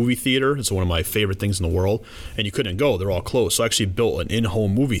going to the movie theater. It's one of my favorite things in the world. And you couldn't go; they're all closed. So I actually built an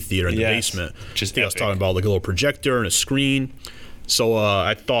in-home movie theater in the basement. Just I was talking about like a little projector and a screen. So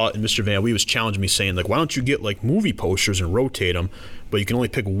I thought, and Mr. Van Wee was challenging me, saying like, why don't you get like movie posters and rotate them, but you can only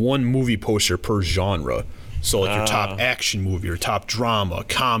pick one movie poster per genre. So like your top action movie, your top drama,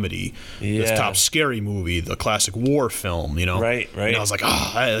 comedy, the top scary movie, the classic war film, Right. And I was like,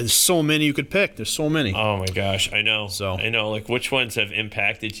 there's so many you could pick. There's so many. Oh my gosh, I know. So I know, like which ones have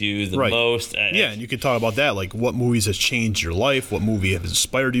impacted you the most. And you could talk about that, like what movies has changed your life, what movie has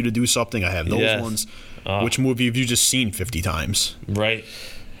inspired you to do something. I have those ones. Which movie have you just seen 50 times? Right.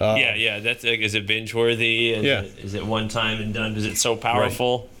 That's like, is it binge worthy? Is it one time and done? Is it so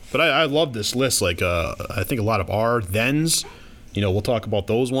powerful? Right. But I love this list. Like, I think a lot of our thens, we'll talk about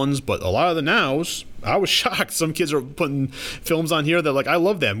those ones. But a lot of the nows, I was shocked. Some kids are putting films on here that, like, I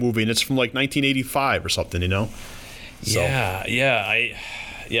love that movie, and it's from, like, 1985 or something, So.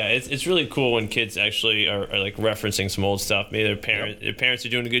 It's really cool when kids actually are like referencing some old stuff. Maybe their parents are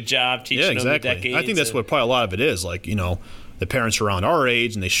doing a good job teaching them the decades. I think that's what probably a lot of it is. Like, the parents are around our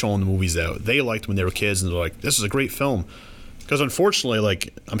age, and they show them the movies that they liked when they were kids, and they're like, this is a great film. Because unfortunately,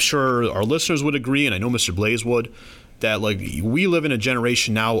 like, I'm sure our listeners would agree, and I know Mr. Blaze would, that, like, we live in a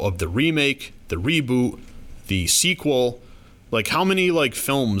generation now of the remake, the reboot, the sequel. Like, how many, like,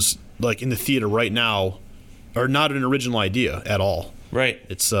 films, like, in the theater right now are not an original idea at all? Right.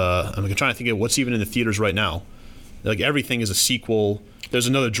 It's, I'm trying to think of what's even in the theaters right now. Like, everything is a sequel. There's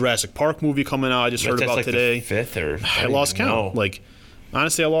another Jurassic Park movie coming out I just heard about like today. The fifth or I lost count. Like,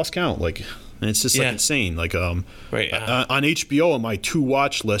 honestly, I lost count. Like... And it's just like insane. Like on HBO, on my to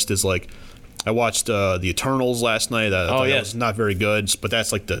watch list is like I watched The Eternals last night. That was not very good, but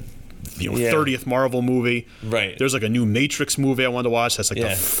that's like the 30th Marvel movie. Right. There's like a new Matrix movie I wanted to watch. That's like the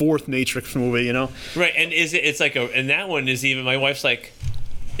 4th Matrix movie. Right. And it's like and that one is even. My wife's like,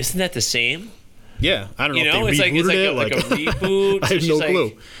 isn't that the same? Yeah, I don't know. If they it's rebooted like a reboot. I have no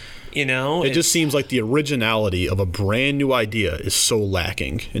clue. It just seems like the originality of a brand new idea is so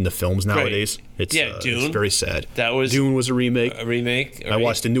lacking in the films nowadays. Right. Dune. It's very sad. Dune was a remake. Right. I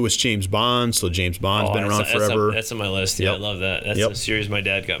watched the newest James Bond, so James Bond's been around forever. That's on my list. Yeah, I love that. That's a series my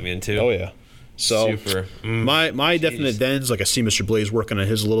dad got me into. Oh yeah. So super. My definite thens, like I see Mr. Blaze working on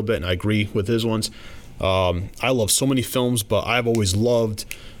his a little bit, and I agree with his ones. I love so many films, but I've always loved.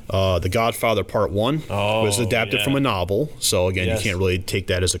 The Godfather Part 1 was adapted from a novel. So, again, you can't really take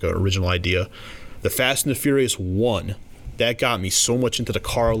that as like an original idea. The Fast and the Furious 1, that got me so much into the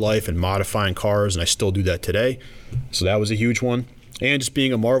car life and modifying cars, and I still do that today. So that was a huge one. And just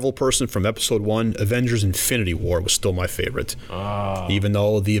being a Marvel person from Episode 1, Avengers Infinity War was still my favorite. Even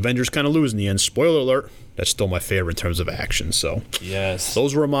though the Avengers kind of lose in the end. Spoiler alert, that's still my favorite in terms of action. So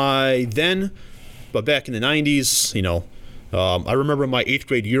those were my then. But back in the 90s, I remember in my 8th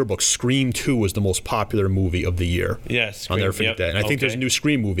grade yearbook, Scream 2 was the most popular movie of the year. Yes, I'll never forget that. And I think there's a new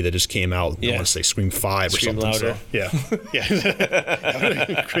Scream movie that just came out. I want to say Scream 5 or something. Louder. So,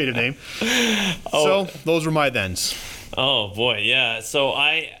 yeah. Creative name. So those were my thens. Oh, boy, yeah. So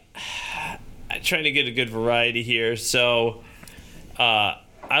I'm trying to get a good variety here. So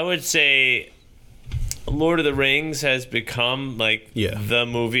I would say Lord of the Rings has become like the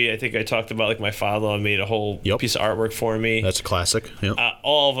movie. I think I talked about like my father-in-law made a whole piece of artwork for me. That's a classic.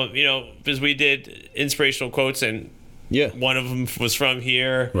 All of them, because we did inspirational quotes and one of them was from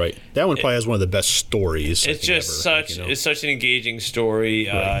here. Right. That one probably has one of the best stories. It's just it's such an engaging story.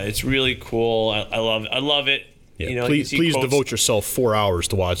 It's really cool. I love it. Yeah. You know, please devote yourself 4 hours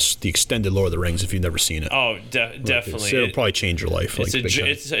to watch the extended Lord of the Rings if you've never seen it. Oh, definitely. It'll probably change your life.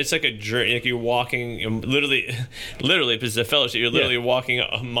 It's like a journey. Like you're walking, literally, because the Fellowship, you're literally walking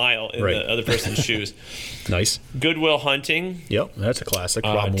a mile in the other person's shoes. Nice. Good Will Hunting. Yep, that's a classic.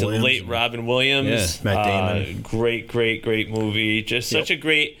 Robin to Williams. the late Robin Williams. Yeah, Matt Damon. Great movie. Just such a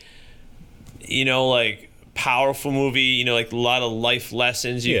great, like, powerful movie. Like a lot of life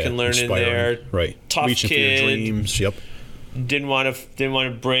lessons you can learn inspiring. In there. Right. Tough Reaching kid. for your dreams. Yep. Didn't want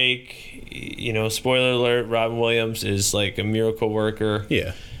to break. Spoiler alert: Robin Williams is like a miracle worker.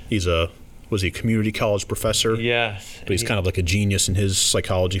 Yeah, was he a community college professor? Yes, but he's kind of like a genius in his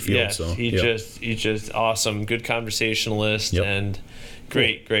psychology field. Yes, so he's just awesome. Good conversationalist and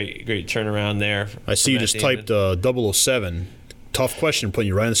great turnaround there. I see you just typed 007. Tough question, putting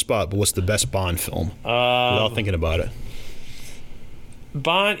you right on the spot. But what's the best Bond film? Without thinking about it.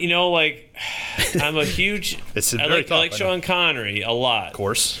 Bond, I'm a huge. I like Sean Connery a lot. Of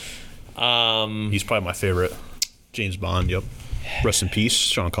course. He's probably my favorite. James Bond. Yep. Rest in peace,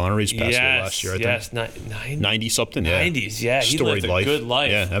 Sean Connery. He's passed away last year. I think. 90 something. Yeah. 90s. Yeah. He lived a good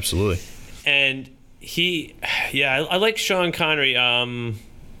life. Yeah, absolutely. And I like Sean Connery.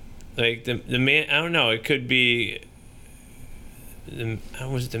 Like the man. I don't know. It could be.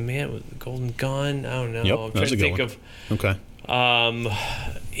 Was it the man with the golden gun? I don't know. Yep, I'm trying to think of. Okay. One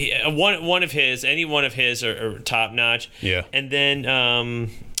of his, any one of his are top notch. Yeah. And then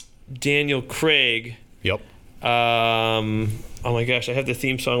Daniel Craig. Yep. Oh my gosh, I have the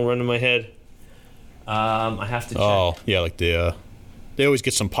theme song running in my head. I have to check. Oh yeah, like they always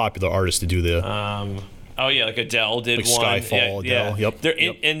get some popular artists to do the. Like Adele did like one. Skyfall, Adele. Yep.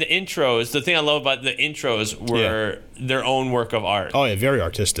 And the intros. The thing I love about the intros were their own work of art. Oh yeah, very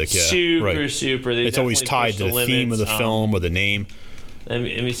artistic. Yeah. Super. It's always tied to the theme of the film or the name. Let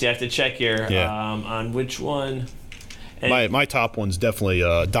me see. I have to check here. Yeah. On which one. And my top one's definitely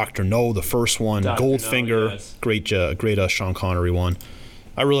Dr. No, the first one. Dr. Goldfinger, No, yes. great Sean Connery one.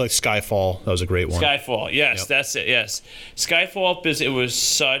 I really like Skyfall. That was a great one. Skyfall, yes, that's it. Yes, Skyfall because it was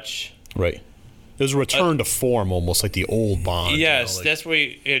such. Right. It was a return to form, almost like the old Bond. Yes, that's where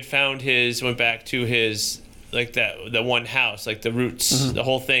he had found went back to his, like the one house, like the roots, the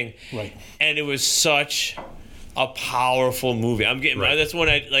whole thing. Right. And it was such a powerful movie. That's one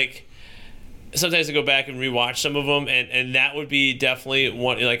I like. Sometimes I go back and rewatch some of them, and that would be definitely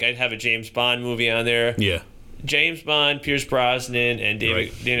one. Like I'd have a James Bond movie on there. Yeah. James Bond, Pierce Brosnan, and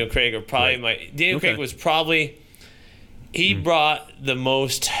Daniel Craig are probably Daniel Craig was probably. He brought the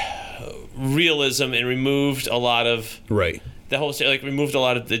most realism and removed a lot of the whole removed a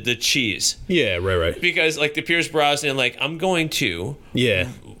lot of the cheese. Yeah, right. Because like the Pierce Brosnan, like I'm going to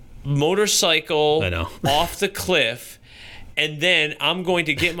motorcycle I know. off the cliff. And then I'm going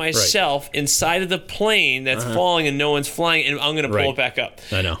to get myself inside of the plane that's falling and no one's flying, and I'm going to pull it back up.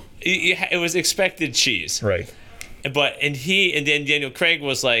 I know. It was expected cheese. Right. And then Daniel Craig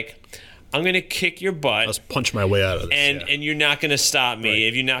was like, I'm going to kick your butt. Let's punch my way out of this. And you're not going to stop me. Right.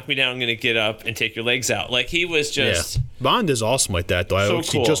 If you knock me down, I'm going to get up and take your legs out. Like, he was just... Yeah. Bond is awesome like that, though. I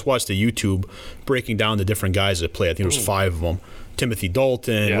actually just watched the YouTube breaking down the different guys that play. I think there was 5 of them. Timothy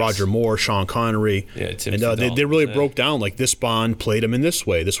Dalton, Roger Moore, Sean Connery. Yeah, Timothy Dalton. They really broke down, like, this Bond played him in this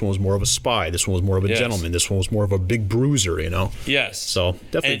way. This one was more of a spy. This one was more of a gentleman. This one was more of a big bruiser, Yes. So,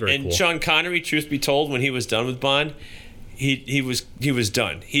 definitely very cool. And Sean Connery, truth be told, when he was done with Bond, he was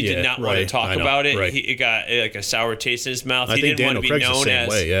done. He did not want to talk about it. Right. He got like a sour taste in his mouth. I he think didn't Daniel want to be Craig's known the same as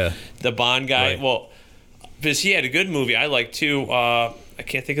way, the Bond guy. Right. Well, because he had a good movie I like too. I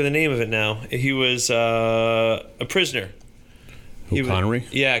can't think of the name of it now. He was a prisoner. Connery?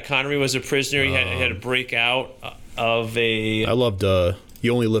 Connery was a prisoner. He had a breakout of a... I loved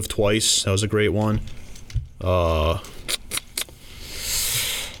You Only Live Twice. That was a great one. Yeah,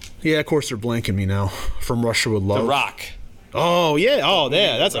 of course they're blanking me now. From Russia with Love. The Rock. Oh, yeah. Oh,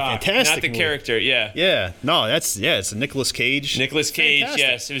 yeah. That's a fantastic Not the movie. character, yeah. Yeah. No, it's a Nicolas Cage. Nicolas Cage,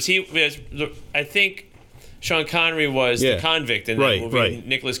 fantastic. yes. I think Sean Connery was the convict in that movie. Right.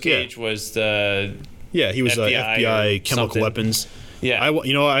 Nicolas Cage was the... Yeah, he was FBI chemical something. Weapons. Yeah.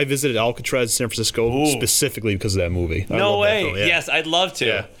 I visited Alcatraz, San Francisco, specifically because of that movie. No way. Yes, I'd love to.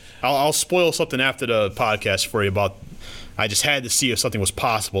 Yeah. I'll spoil something after the podcast for you about... I just had to see if something was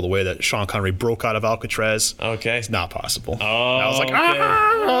possible the way that Sean Connery broke out of Alcatraz. Okay. It's not possible. Oh, I was like,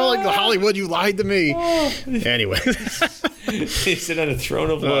 like Hollywood, you lied to me. Anyway. He sit on a throne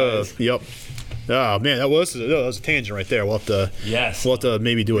of lies. Yep. Oh, man, that was a tangent right there. We'll have to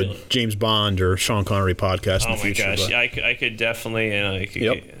maybe do a James Bond or Sean Connery podcast in the future. Oh, my gosh. I could definitely...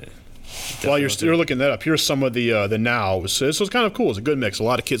 While you're looking that up, here's some of the now. So this was kind of cool. It's a good mix. A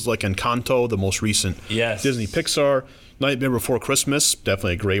lot of kids like Encanto, the most recent Disney Pixar. Nightmare Before Christmas,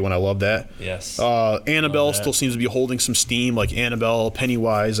 definitely a great one. I love that. Yes. Annabelle still seems to be holding some steam, like Annabelle,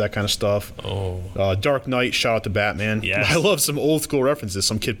 Pennywise, that kind of stuff. Oh. Dark Knight, shout out to Batman. Yes. I love some old school references.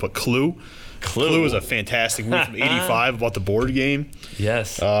 Some kid put Clue. Clue is a fantastic movie from '85 about the board game.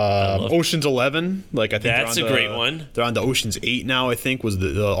 Yes. Ocean's 11, like I think that's a great one. They're on to Ocean's 8 now. I think was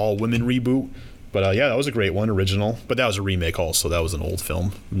the all women reboot. But yeah, that was a great one, original. But that was a remake also. That was an old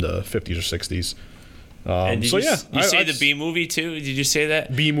film from the 50s or 60s. And did you say the B movie too? Did you say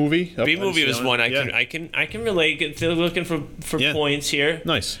that? B movie. B movie was one I can relate. Still looking for points here.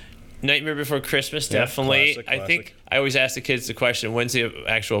 Nice. Nightmare Before Christmas, definitely. Classic. I think I always ask the kids the question: when's the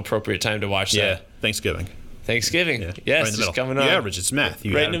actual appropriate time to watch that? Yeah, Thanksgiving. Thanksgiving. Yeah. Yes, right in the it's coming on. The average, it's math.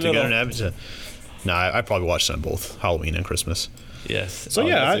 You right add in them the together middle. and average it. No, I probably watched them both, Halloween and Christmas. Yes. So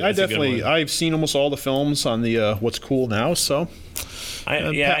I definitely I've seen almost all the films on the What's Cool Now. So I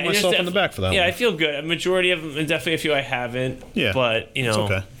pat myself on the back for that. Yeah, one. I feel good. A majority of them, and definitely a few I haven't. Yeah, but it's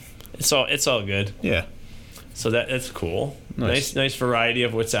okay. It's all good. Yeah. So that's cool. Nice variety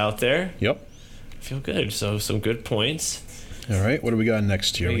of what's out there. Yep. I feel good. So some good points. All right. What do we got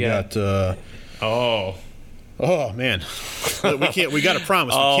next here? We got. Oh man, we got to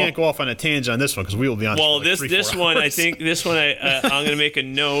promise we can't go off on a tangent on this one because we will be on. Well, for like this one, I think this one I'm going to make a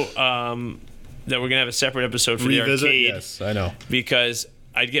note that we're going to have a separate episode for Revisit? the arcade. Yes, I know. Because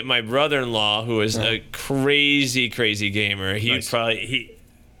I'd get my brother-in-law, who is a crazy gamer. He would probably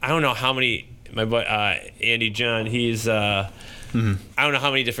I don't know how many. My boy Andy John, he's. I don't know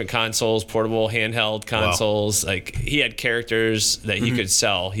how many different consoles, portable, handheld consoles. Wow. Like he had characters that he could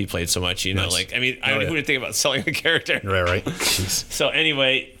sell. He played so much, you know. Nice. Like I mean, I who would think about selling a character? Right. Jeez. So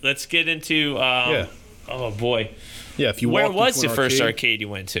anyway, let's get into. Oh boy. Yeah. If you where was the first arcade you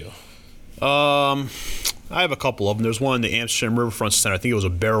went to? I have a couple of them. There's one in the Amsterdam Riverfront Center. I think it was a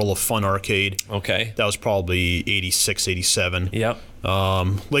Barrel of Fun arcade. Okay. That was probably 86, 87. Yep.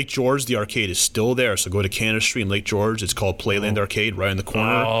 Lake George, the arcade is still there. So go to Canada Street in Lake George. It's called Playland Arcade right in the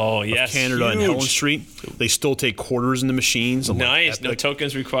corner of Canada and Helen Street. They still take quarters in the machines. Nice. No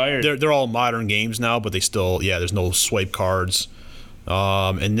tokens required. They're all modern games now, but they still, there's no swipe cards.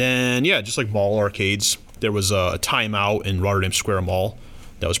 And then, just like mall arcades, there was a Time Out in Rotterdam Square Mall.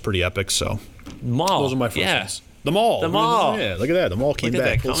 That was pretty epic, so... Mall. Those are my first ones. The mall. Yeah, look at that. The mall came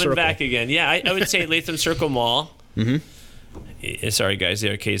back. Coming back again. Yeah, I would say Latham Circle Mall. Mm-hmm. Sorry, guys.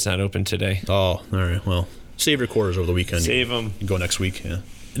 The arcade's not open today. Oh, all right. Well, save your quarters over the weekend. Save them. Go next week, yeah.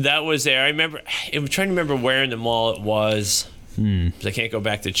 That was there. I'm trying to remember where in the mall it was. I can't go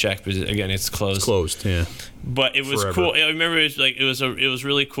back to check because, again, it's closed. It's closed, yeah. But it was cool. I remember it was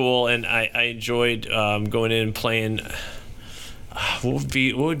really cool, and I enjoyed going in and playing... What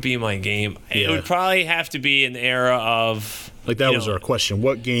would be my game? Yeah. It would probably have to be in the era of like that was our question.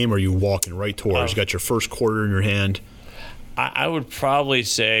 What game are you walking right towards? You got your first quarter in your hand. I would probably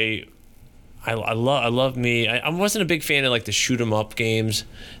say I love me. I wasn't a big fan of like the shoot 'em up games,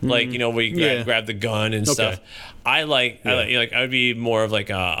 like where you grab the gun and stuff. I would be more of like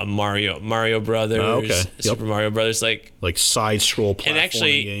a Mario Brothers, Super Mario Brothers, like side scroll platforming and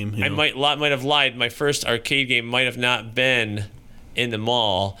actually, game. I might have lied. My first arcade game might have not been in the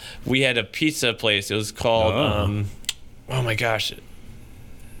mall. We had a pizza place. It was called oh my gosh,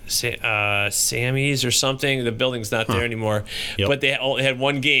 Sammy's or something. The building's not there anymore. But they had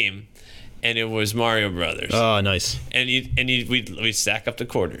one game, and it was Mario Brothers. Oh, nice. And we'd stack up the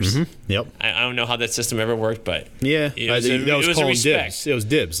quarters. Mm-hmm. Yep. I don't know how that system ever worked, but that was calling dibs. It was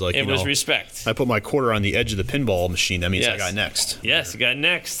dibs. Like it was respect. I put my quarter on the edge of the pinball machine. That means I got next. Yes, you got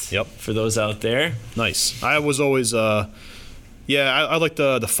next. Yep. For those out there. Nice. I was always I like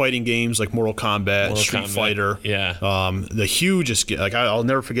the fighting games like Mortal Kombat, Street Fighter. Yeah. The hugest, I'll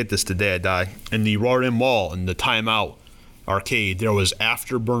never forget this to the day I die. In the Rotterdam Mall, in the Time Out arcade, there was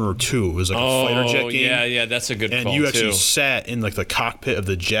Afterburner 2. It was like a fighter jet game. Yeah, that's a good and call, you actually sat in like the cockpit of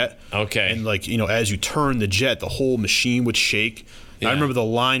the jet. Okay. And as you turned the jet, the whole machine would shake. Yeah. I remember the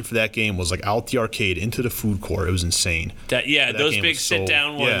line for that game was like out the arcade into the food court. It was insane. Those big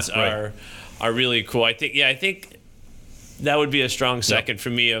sit-down ones are really cool. I think that would be a strong second for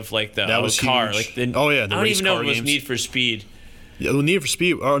me of like the car. Huge. Like I don't even know if it was Need for Speed. Yeah, Need for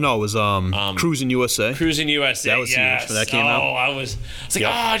Speed. Oh no, it was Cruising USA. Cruising USA. That was huge when that came out. Oh, I was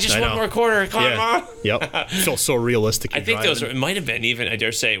like, just one more quarter. Come on, Mom. Yep. It felt so realistic. I think it might have been even. I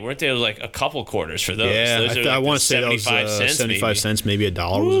dare say, weren't there like a couple quarters for those? Yeah, those I want to say that was 75 cents, 75 cents, maybe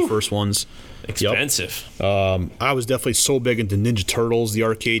 $1 was the first ones. Expensive. I was definitely so big into Ninja Turtles, the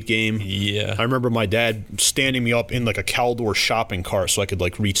arcade game. Yeah. I remember my dad standing me up in like a Caldor shopping cart so I could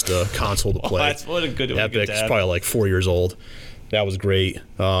like reach the console to play. That's what a good Epic. dad. Probably like 4 years old. That was great.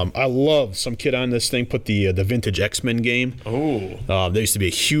 I love some kid on this thing put the vintage X-Men game. Oh. There used to be a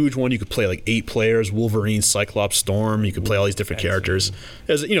huge one. You could play like 8 players: Wolverine, Cyclops, Storm. You could play all these different characters.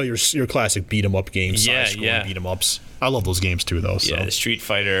 As you know, your classic beat 'em up game, side-scrolling beat 'em ups. I love those games too, though. So. Yeah, the Street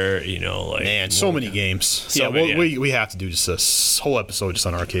Fighter. Like man, so many games. We have to do just a whole episode just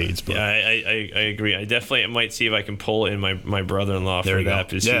on arcades. But. Yeah, I agree. I definitely might see if I can pull in my brother-in-law for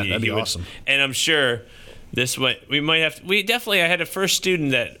that. Yeah, that'd be awesome. And I'm sure. I had a first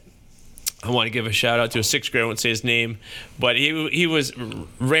student that I want to give a shout out to, a 6th grader. I won't say his name, but he was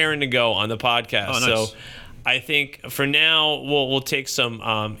raring to go on the podcast. Oh, nice. So I think for now we'll take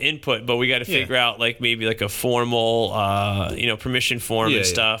some input, but we got to figure out maybe a formal permission form and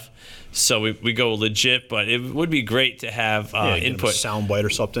stuff. So we go legit, but it would be great to have input, soundbite or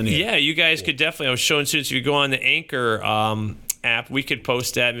something. Yeah, you guys could definitely. I was showing students if you go on the Anchor app, we could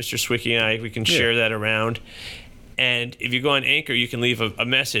post that. Mr. Swicky and I, we can share that around. And if you go on Anchor, you can leave a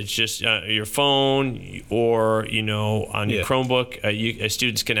message, just your phone or on your Chromebook.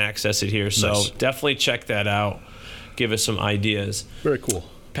 Students can access it here. So definitely check that out. Give us some ideas. Very cool.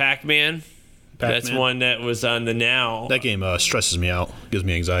 Pac-Man. That's one that was on the Now. That game stresses me out. Gives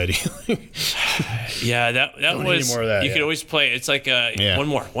me anxiety. Yeah, that Don't was. need any more of that, you could always play. It's like one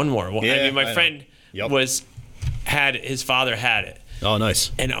more. Yeah, I mean, my friend his father had it. Oh,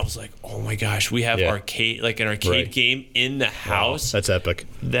 nice. And I was like, oh my gosh, we have an arcade game in the house. Wow, that's epic.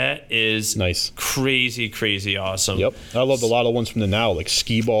 That is nice. Crazy awesome. Yep. I loved a lot of ones from the Now, like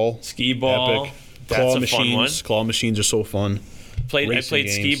Skee Ball. Epic. Claw machines. Claw machines are so fun. I played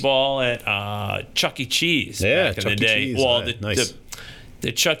Skee Ball at Chuck E. Cheese back in the day. Cheese. Well, Nice.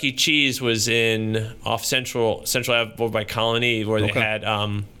 the Chuck E. Cheese was off Central Ave over by Colony, where they had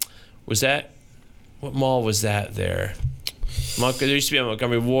what mall was that there? There used to be a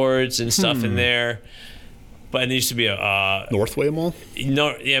Montgomery Wards and stuff in there, but there used to be a Northway Mall.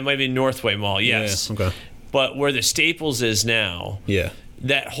 It might be Northway Mall. Yes. Yeah, okay. But where the Staples is now,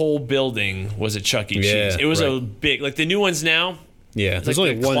 that whole building was a Chuck E. Cheese. It was a big, the new ones now. Yeah, there's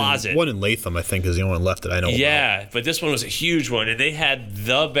only one in Latham, I think, is the only one left that I know about. But this one was a huge one, and they had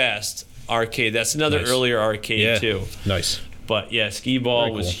the best arcade. That's another earlier arcade too. Nice. But Skee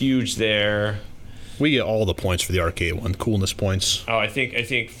Ball was huge there. We get all the points for the arcade one, coolness points. Oh, I think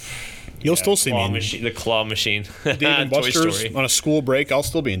you'll still see me in the claw machine. Dave and Buster's on a school break. I'll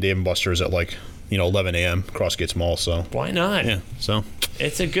still be in Dave and Buster's at 11 a.m. Crossgates Mall. So why not? Yeah. So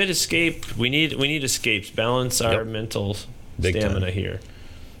it's a good escape. We need escapes. Balance our mental stamina here.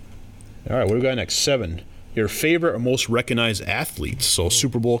 All right, what do we got next? 7. Your favorite or most recognized athletes. So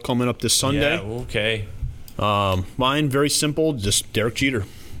Super Bowl coming up this Sunday. Yeah. Okay. Mine very simple. Just Derek Jeter.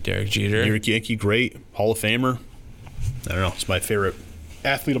 New York Yankee, great Hall of Famer. I don't know. It's my favorite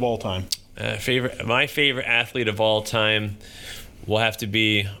athlete of all time. My favorite athlete of all time will have to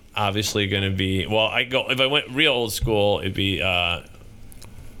be obviously going to be. Well, if I went real old school, it'd be. I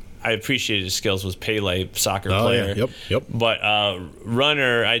appreciated his skills. Was Pele, soccer player. Yeah. Yep. But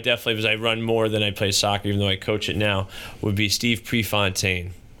runner, I definitely, because I run more than I play soccer, even though I coach it now, would be Steve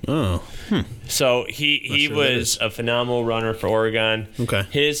Prefontaine. Oh. So he was a phenomenal runner for Oregon. Okay.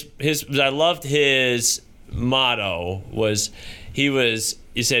 I loved his motto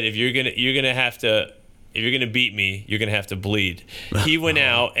he said, if you're gonna beat me, you're gonna have to bleed. He went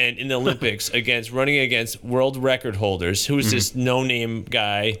out and in the Olympics running against world record holders, who was this no-name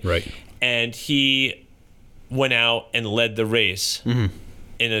guy. Right. And he went out and led the race.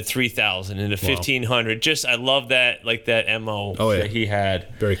 In a 3,000, in a 1,500. Just, I love that, that MO that he had.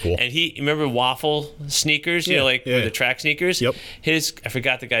 Very cool. And remember waffle sneakers? With the track sneakers? Yep. I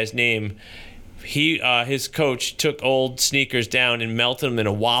forgot the guy's name. His coach took old sneakers down and melted them in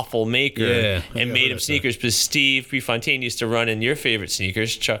a waffle maker and made them sneakers. Because Steve Prefontaine used to run in your favorite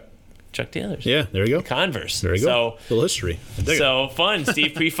sneakers, Chuck Taylor's. Yeah, there you go. Converse. There you go. Little history. So fun.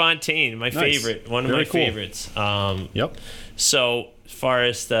 Steve Prefontaine, my favorite. One of my favorites. Yep. So as far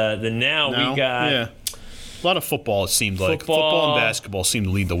as the now we got a lot of football. It seemed like football and basketball seemed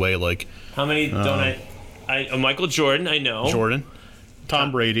to lead the way. How many don't I Michael Jordan, I know.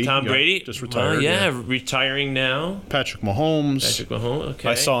 Tom Brady. Just retired. Retiring now. Patrick Mahomes. Okay.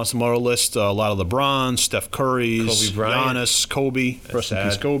 I saw on some other list a lot of LeBron, Steph Curry's, Kobe Bryant. Giannis, Kobe. Rest in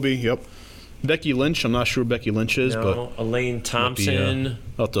peace, Kobe. Yep. Becky Lynch. I'm not sure who Becky Lynch is, but Elaine Thompson.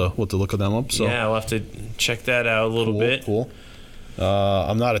 We'll have to look them up. So yeah, we'll have to check that out a little bit. Cool.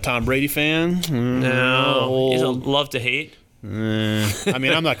 I'm not a Tom Brady fan. No, he's a love to hate. I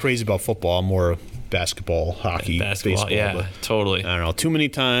mean, I'm not crazy about football. I'm more basketball, hockey, baseball. Yeah, but totally. I don't know. Too many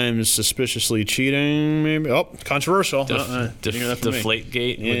times suspiciously cheating, maybe. Oh, controversial. Deflate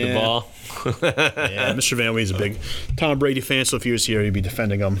gate with the ball. Yeah, Mr. Van Wey's a big Tom Brady fan, so if he was here, he'd be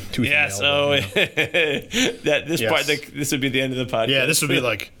defending him tooth and nail. So this would be the end of the podcast. Yeah, this would be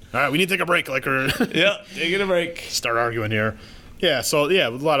like, all right, we need to take a break. Taking a break. Start arguing here. Yeah, so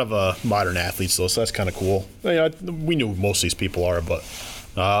with a lot of modern athletes, though, so that's kind of cool. We knew who most of these people are, but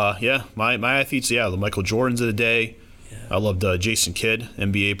my athletes, the Michael Jordans of the day. Yeah. I loved Jason Kidd,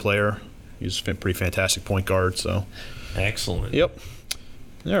 NBA player. He's a pretty fantastic point guard. So excellent. Yep.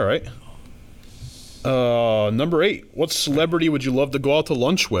 All right. Number 8. What celebrity would you love to go out to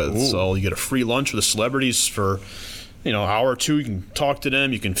lunch with? Ooh. So you get a free lunch with the celebrities for, an hour or two. You can talk to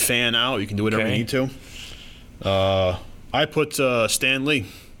them. You can fan out. You can do whatever you need to. I put Stan Lee.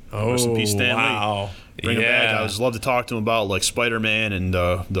 Rest in peace, Stan Lee. Bring him back. I would love to talk to him about like Spider-Man and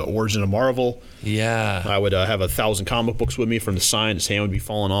the origin of Marvel. Yeah. I would have 1,000 comic books with me from the sign. His hand would be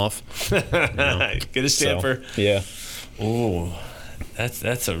falling off. Get a stamper. So, yeah. Ooh,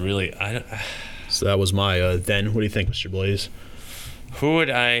 that's a really. So that was my then. What do you think, Mr. Blaze? Who would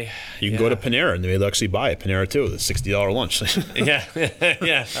I? You can go to Panera and they'll actually buy a Panera too. The $60 lunch. Yeah.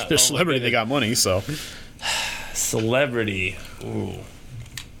 They're celebrity. They got money, so. Celebrity. Ooh.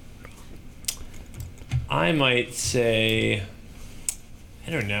 I might say, I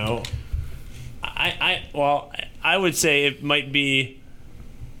don't know. I would say it might be.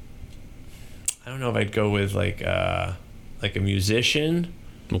 I don't know if I'd go with like a musician.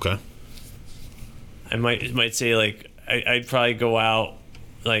 Okay. I might say like I'd probably go out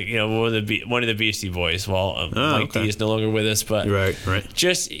like one of the Beastie Boys. Well, Mike D is no longer with us, but right.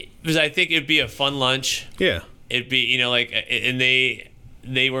 Just because I think it'd be a fun lunch. Yeah. It'd be and they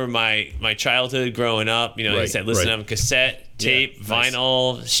were my childhood growing up. I said listen to them cassette, tape,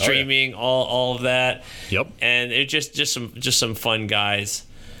 vinyl, streaming, all of that. Yep. And it's just some fun guys.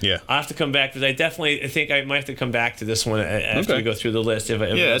 Yeah. I have to come back because I think I might have to come back to this one after we go through the list if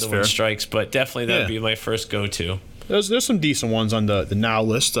another one strikes. But definitely that would be my first go-to. There's some decent ones on the now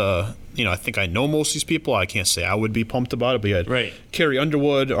list. I think I know most of these people. I can't say I would be pumped about it, but you had Carrie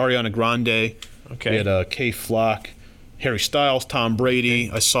Underwood, Ariana Grande. Okay. You had Kay Flock, Harry Styles, Tom Brady.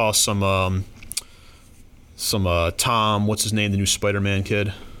 I saw some Tom, what's his name, the new Spider-Man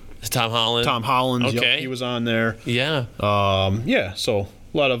kid? Tom Holland. Tom Holland. Okay. Yep, he was on there. Yeah. So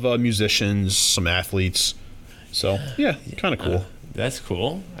a lot of musicians, some athletes. So, yeah, kind of cool. That's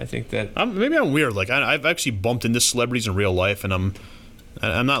cool. I think that... maybe I'm weird. Like, I've actually bumped into celebrities in real life, and I'm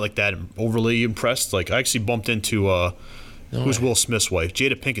not like that overly impressed. Like, I actually bumped into... who's Will Smith's wife?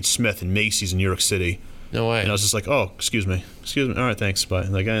 Jada Pinkett Smith in Macy's in New York City. No way. And I was just like, oh, excuse me. All right, thanks. Bye.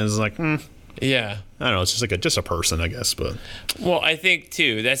 Like, I was like, Yeah. I don't know. It's just like just a person, I guess. But well, I think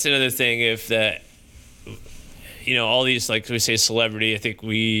too. That's another thing. If that, all these like we say celebrity. I think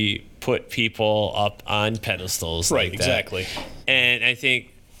we put people up on pedestals. Right. Like exactly. That. And I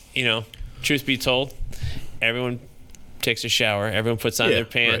think, truth be told, everyone takes a shower. Everyone puts on their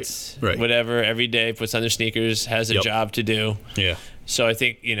pants, whatever, every day. Puts on their sneakers. Has a job to do. Yeah. So I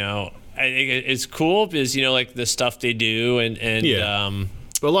think I think it's cool because like the stuff they do and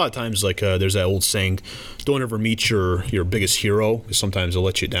but a lot of times like there's that old saying, don't ever meet your biggest hero because sometimes they'll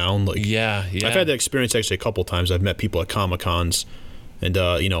let you down. Like I've had that experience actually a couple of times. I've met people at Comic-Cons and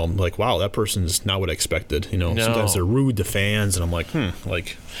I'm like, wow, that person's not what I expected. Sometimes they're rude to fans and I'm like,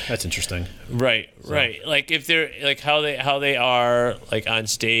 like that's interesting. Right. Like if they're like how they are like on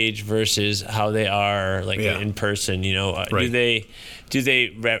stage versus how they are like in person, do they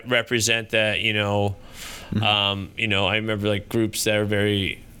represent that, I remember like groups that are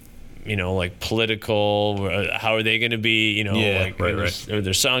very, like political. How are they going to be, or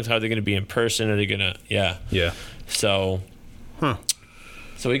their songs, how are they going to be in person? Are they going to, Yeah. So,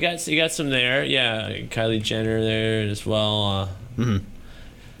 So you got some there. Yeah. Kylie Jenner there as well.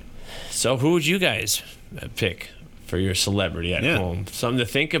 So who would you guys pick for your celebrity at home? Something to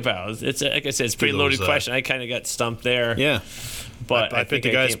think about. It's like I said, it's a pretty loaded question. I kind of got stumped there. Yeah. But I think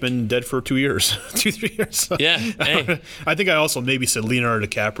the guy's been dead for 2 years, 2-3 years. So. Yeah. Hey. I think I also maybe said Leonardo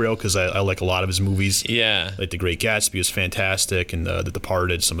DiCaprio because I like a lot of his movies. Yeah. Like The Great Gatsby was fantastic, and The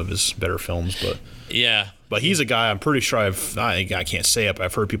Departed, some of his better films. But yeah. But he's a guy I'm pretty sure I can't say it, but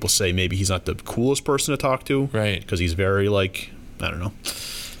I've heard people say maybe he's not the coolest person to talk to. Right. Because he's very I don't know.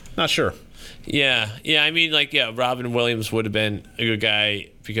 Not sure. Yeah. I mean, Robin Williams would have been a good guy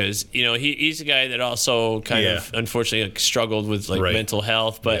because he's a guy that also kind of unfortunately struggled with mental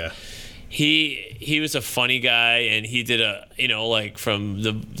health, but he was a funny guy, and he did like from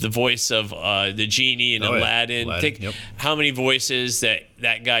the voice of the genie in Aladdin. Think how many voices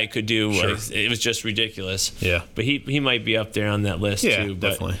that guy could do. Sure. It was just ridiculous. Yeah. But he might be up there on that list too. But,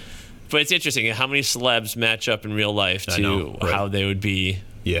 definitely. But it's interesting how many celebs match up in real life to how they would be.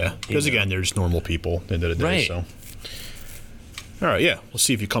 Yeah, because again, they're just normal people at the end of the day. Right. So. All right, yeah. We'll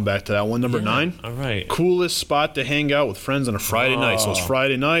see if you come back to that one. Number 9. All right. Coolest spot to hang out with friends on a Friday night. So it's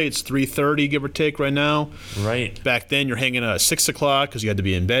Friday night. It's 3:30, give or take, right now. Right. Back then, you're hanging out at 6 o'clock because you had to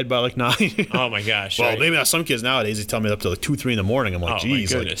be in bed by like 9. Oh, my gosh. Well, maybe not some kids nowadays. They tell me up to like 2, 3 in the morning. I'm like,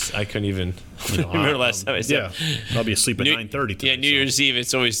 geez. Oh, my goodness. I couldn't even remember last time I said. Yeah. I'll be asleep at 9:30 tonight. Yeah, New Year's Eve,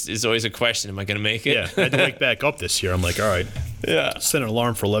 it's always a question. Am I going to make it? Yeah. I had to wake back up this year. I'm like, all right. Yeah. Set an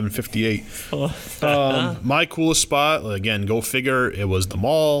alarm for 11:58. My coolest spot, again, go figure, it was the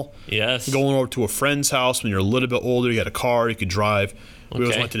mall. Yes. Going over to a friend's house when you're a little bit older, you had a car, you could drive. We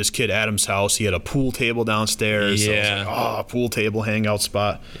always went to this kid Adam's house. He had a pool table downstairs. Yeah. So I was like, pool table, hangout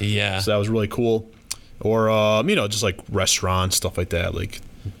spot. Yeah. So that was really cool. Or, just like restaurants, stuff like that.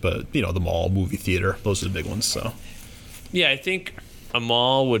 But the mall, movie theater, those are the big ones. So. Yeah, I think a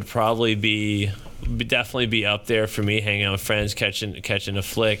mall would probably definitely be up there for me, hanging out with friends, catching a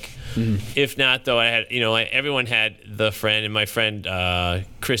flick. Mm-hmm. If not, though, I had everyone had the friend, and my friend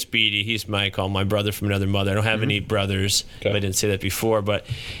Chris Beatty, I call him my brother from another mother. I don't have any brothers. I didn't say that before, but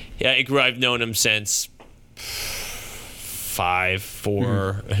yeah, I've known him since 5,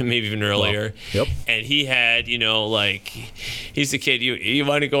 4, maybe even earlier. Well, yep. And he had, he's the kid you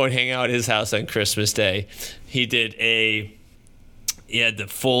want to go and hang out at his house on Christmas Day. He had the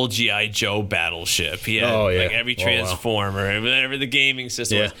full G.I. Joe battleship. He had like every Transformer, whatever the gaming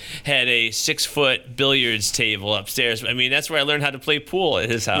system was. Had a 6-foot billiards table upstairs. I mean, that's where I learned how to play pool at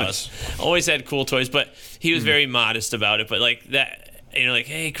his house. Nice. Always had cool toys, but he was very modest about it. But like that,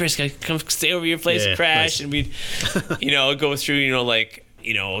 hey, Chris, can I come stay over your place and crash? Nice. And we'd, go through,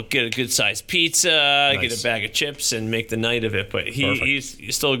 get a good sized pizza, get a bag of chips, and make the night of it. But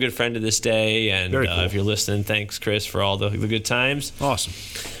he's still a good friend to this day. And cool. If you're listening, thanks, Chris, for all the good times. Awesome.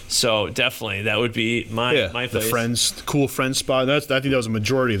 So definitely, that would be my place. The cool friend spot. I think that was a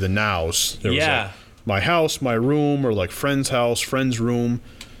majority of the nows. There was my house, my room, or like friend's house, friend's room.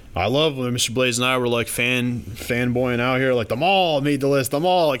 I love when Mr. Blaze and I were like fanboying out here, like the mall made the list. The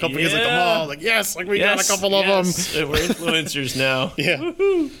mall, like couple kids like the mall, like yes, like we got a couple of them. We're influencers now. Yeah,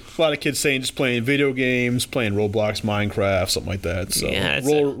 a lot of kids saying just playing video games, playing Roblox, Minecraft, something like that. So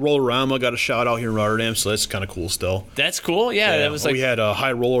Rollorama got a shout out here in Rotterdam, so that's kind of cool still. That's cool. Yeah, that was we had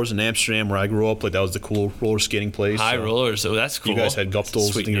High Rollers in Amsterdam where I grew up. Like that was the cool roller skating place. High Rollers, so that's cool. You guys had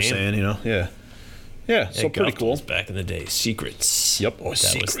Guptels, I think you're saying, Yeah, so pretty cool. Back in the day, Secrets. Yep,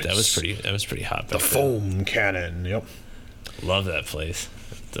 Secrets. That was pretty hot. The foam cannon. Yep, love that place.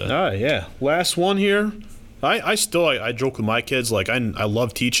 Yeah. Last one here. I joke with my kids like I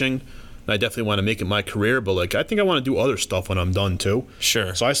love teaching. And I definitely want to make it my career, but like I think I want to do other stuff when I'm done too.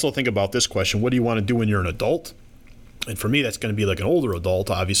 Sure. So I still think about this question: what do you want to do when you're an adult? And for me, that's going to be like an older adult,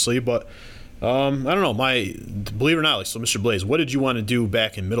 obviously, but. I don't know. Believe it or not, like, so Mr. Blaze, what did you want to do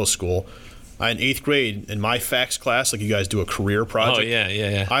back in middle school? In 8th grade, in my FACS class, like you guys do a career project. Oh,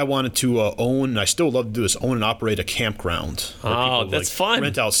 yeah. I wanted to own, and I still love to do this, own and operate a campground. Oh, that's fun.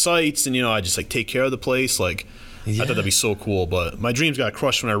 Rent out sites, and, I just, take care of the place. I thought that'd be so cool. But my dreams got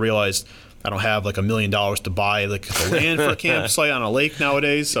crushed when I realized I don't have, $1 million to buy, the land for a campsite on a lake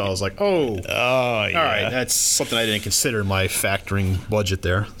nowadays. So I was like, all right, that's something I didn't consider in my factoring budget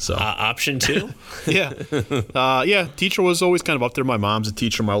there. So option 2? Yeah. Teacher was always kind of up there. My mom's a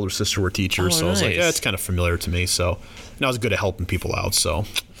teacher. My older sister were teachers. So I was like, it's kind of familiar to me. So and I was good at helping people out. So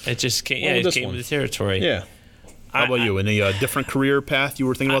it just came with the territory. Yeah. How about you? Any different career path you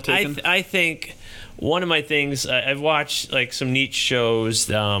were thinking about taking? I think one of my things, I've watched some neat shows.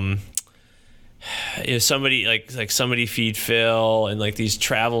 Somebody like Somebody Feed Phil and these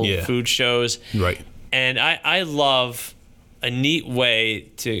travel food shows. Right. And I love a neat way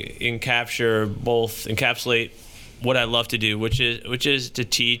to encapsulate what I love to do, which is to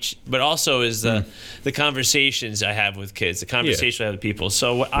teach, but also is the conversations I have with kids, the conversation I have with people.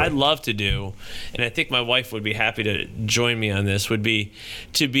 So what I love to do, and I think my wife would be happy to join me on this, would be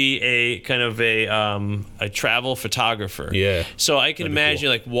to be a kind of a travel photographer. Yeah. So I can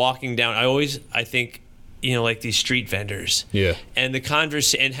imagine walking down. I think these street vendors. Yeah. And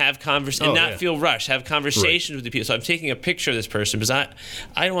and not feel rushed. Have conversations with the people. So I'm taking a picture of this person because I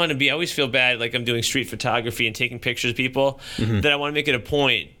don't want to be. I always feel bad like I'm doing street photography and taking pictures of people. That I want to make it a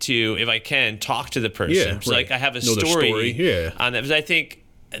point to, if I can, talk to the person. Yeah. So I have a story on that, because I think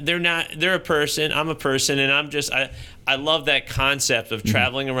they're a person. I'm a person, and I love that concept of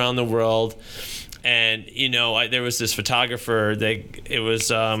traveling around the world. And there was this photographer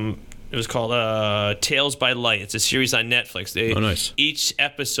it was called Tales by Light. It's a series on Netflix. Nice. Each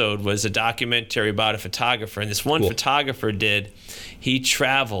episode was a documentary about a photographer, and this one photographer he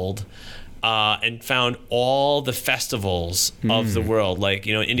traveled and found all the festivals of the world. Like,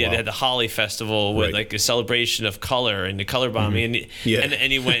 in India, they had the Holi festival with like a celebration of color and the color bombing. And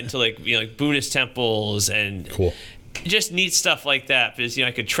he went into like Buddhist temples and just neat stuff like that. Because,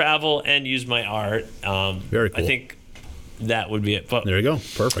 I could travel and use my art. Very cool. I think that would be it. But there you go.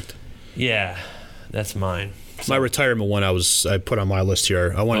 Perfect. Yeah, that's mine. My retirement one I put on my list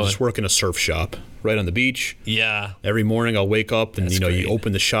here. I want to just work in a surf shop right on the beach. Yeah. Every morning I'll wake up and you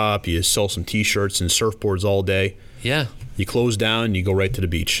open the shop, you sell some t-shirts and surfboards all day. Yeah. You close down and you go right to the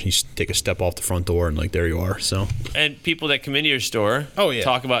beach. You take a step off the front door and there you are. So. And people that come into your store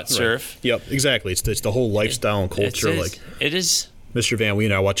talk about surf. Yep, exactly. It's the whole lifestyle and culture. It is. Mr. Van Wee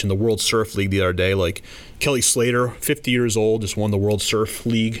and I were watching the World Surf League the other day. Kelly Slater, 50 years old, just won the World Surf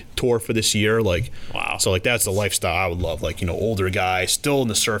League tour for this year. Wow. So that's the lifestyle I would love. Older guy, still in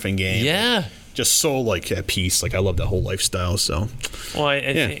the surfing game. Yeah. Just so at peace. I love that whole lifestyle. So. Well,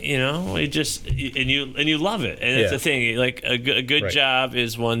 you just and you love it, and that's the thing. A good job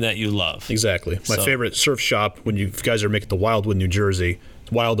is one that you love. Exactly. My favorite surf shop when you guys are making the Wildwood, New Jersey,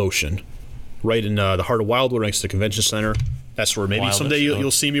 Wild Ocean, right in the heart of Wildwood, next to the convention center. That's where maybe someday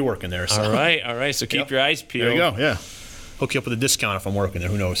you'll see me working there. So. All right. So keep your eyes peeled. There you go. Yeah. Hook you up with a discount if I'm working there.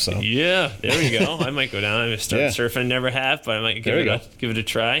 Who knows? So. Yeah. There we go. I might go down. I start surfing. Never have, but I might give it a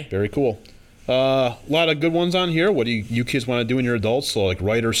try. Very cool. A lot of good ones on here. What do you kids want to do when you're adults? So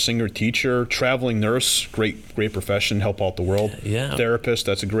writer, singer, teacher, traveling nurse, great profession, help out the world. Yeah. Therapist,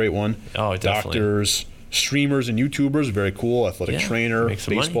 that's a great one. Oh, definitely. Doctors, streamers and YouTubers, very cool. Athletic trainer,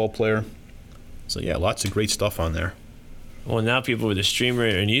 baseball player. So lots of great stuff on there. Well, now people with a streamer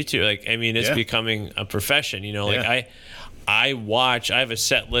and YouTube, it's becoming a profession. I have a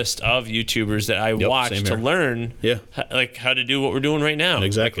set list of YouTubers that I watch to learn, how to do what we're doing right now.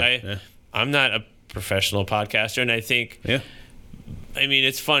 Exactly. I'm not a professional podcaster, and I think,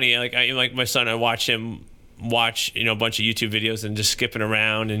 it's funny. My son, I watch him watch a bunch of YouTube videos and just skipping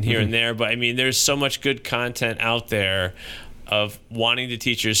around and here and there. But there's so much good content out there of wanting to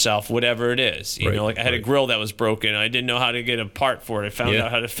teach yourself whatever it is. I had a grill that was broken. I didn't know how to get a part for it. I found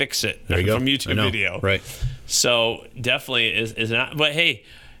out how to fix it from YouTube video. Right. So definitely is not. But hey,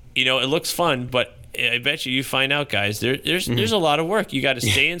 it looks fun. But I bet you find out, guys. There's a lot of work. You got to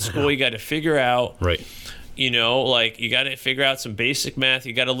stay in school. You got to figure out. Right. You got to figure out some basic math.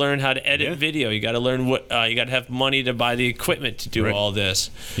 You got to learn how to edit video. You got to learn you got to have money to buy the equipment to do all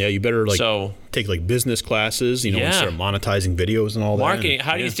this. Yeah, you better take business classes, and start monetizing videos and all that. Marketing.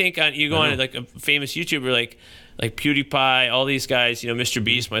 How do you think you go on a famous YouTuber like PewDiePie, all these guys, Mr.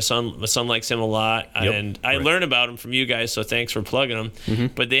 Beast, my son likes him a lot, and I learn about him from you guys, so thanks for plugging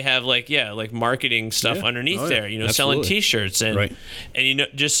them. But they have marketing stuff underneath there, selling T-shirts and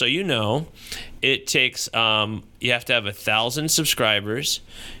just so you know, it takes you have to have 1,000 subscribers,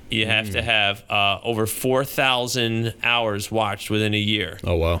 you have to have over 4,000 hours watched within a year.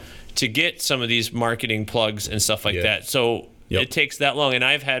 Oh wow! To get some of these marketing plugs and stuff like that, so. It takes that long, and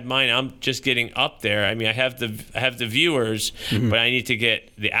I've had mine. I'm just getting up there. I have the viewers, but I need to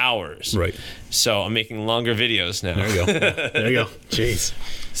get the hours. Right. So I'm making longer videos now. There you go. There you go. Jeez.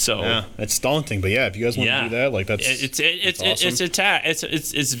 So it's daunting, but if you guys want to do that, that's awesome.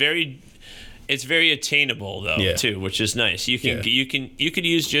 It's very attainable though too, which is nice. You could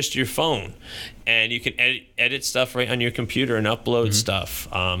use just your phone, and you can edit stuff right on your computer and upload stuff.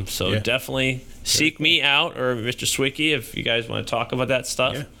 So definitely seek me out or Mr. Swicky if you guys want to talk about that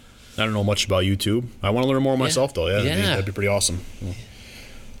stuff. Yeah. I don't know much about YouTube. I want to learn more myself though. That'd be pretty awesome.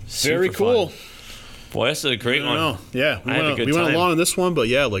 Very cool. Fun. Boy, that's a great one. Yeah, we went along on this one, but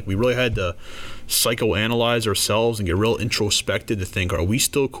we really had to psychoanalyze ourselves and get real introspective to think, are we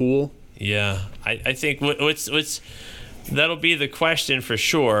still cool? Yeah, I think what's that'll be the question for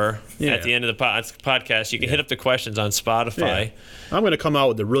sure at the end of the podcast. You can hit up the questions on Spotify. Yeah. I'm going to come out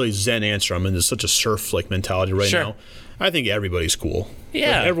with a really zen answer. I'm in such a surf mentality right now. I think everybody's cool.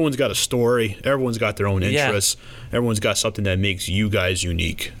 Yeah. Everyone's got a story. Everyone's got their own interests. Yeah. Everyone's got something that makes you guys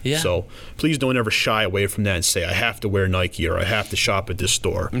unique. Yeah. So please don't ever shy away from that and say, I have to wear Nike or I have to shop at this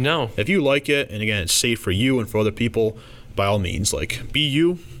store. No. If you like it, and again, it's safe for you and for other people, by all means, be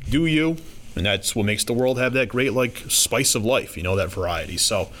you, do you. And that's what makes the world have that great spice of life, that variety.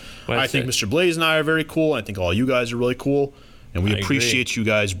 So I think Mr. Blaze and I are very cool. I think all you guys are really cool. And we appreciate you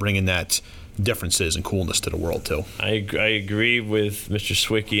guys bringing that differences and coolness to the world too. I agree with Mr.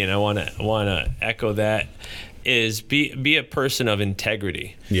 Swickey, and I want to echo that. Is be a person of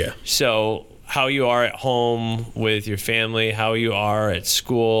integrity. Yeah. So how you are at home with your family, how you are at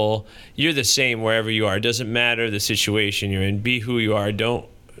school, you're the same wherever you are. It doesn't matter the situation you're in. Be who you are. Don't,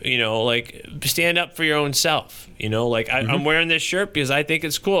 like, stand up for your own self. Like, I'm wearing this shirt because I think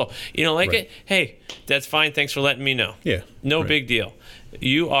it's cool. You don't like it? Hey, that's fine. Thanks for letting me know. Yeah. No big deal.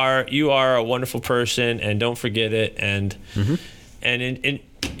 You are a wonderful person, and don't forget it. And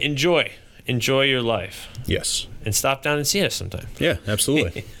enjoy your life. Yes. And stop down and see us sometime. Yeah,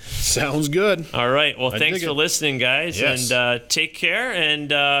 absolutely. Sounds good. All right. Well, thanks for listening, guys. Yes. And take care.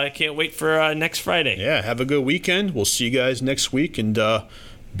 And I can't wait for next Friday. Yeah, have a good weekend. We'll see you guys next week. And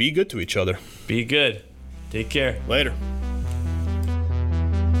be good to each other. Be good. Take care. Later.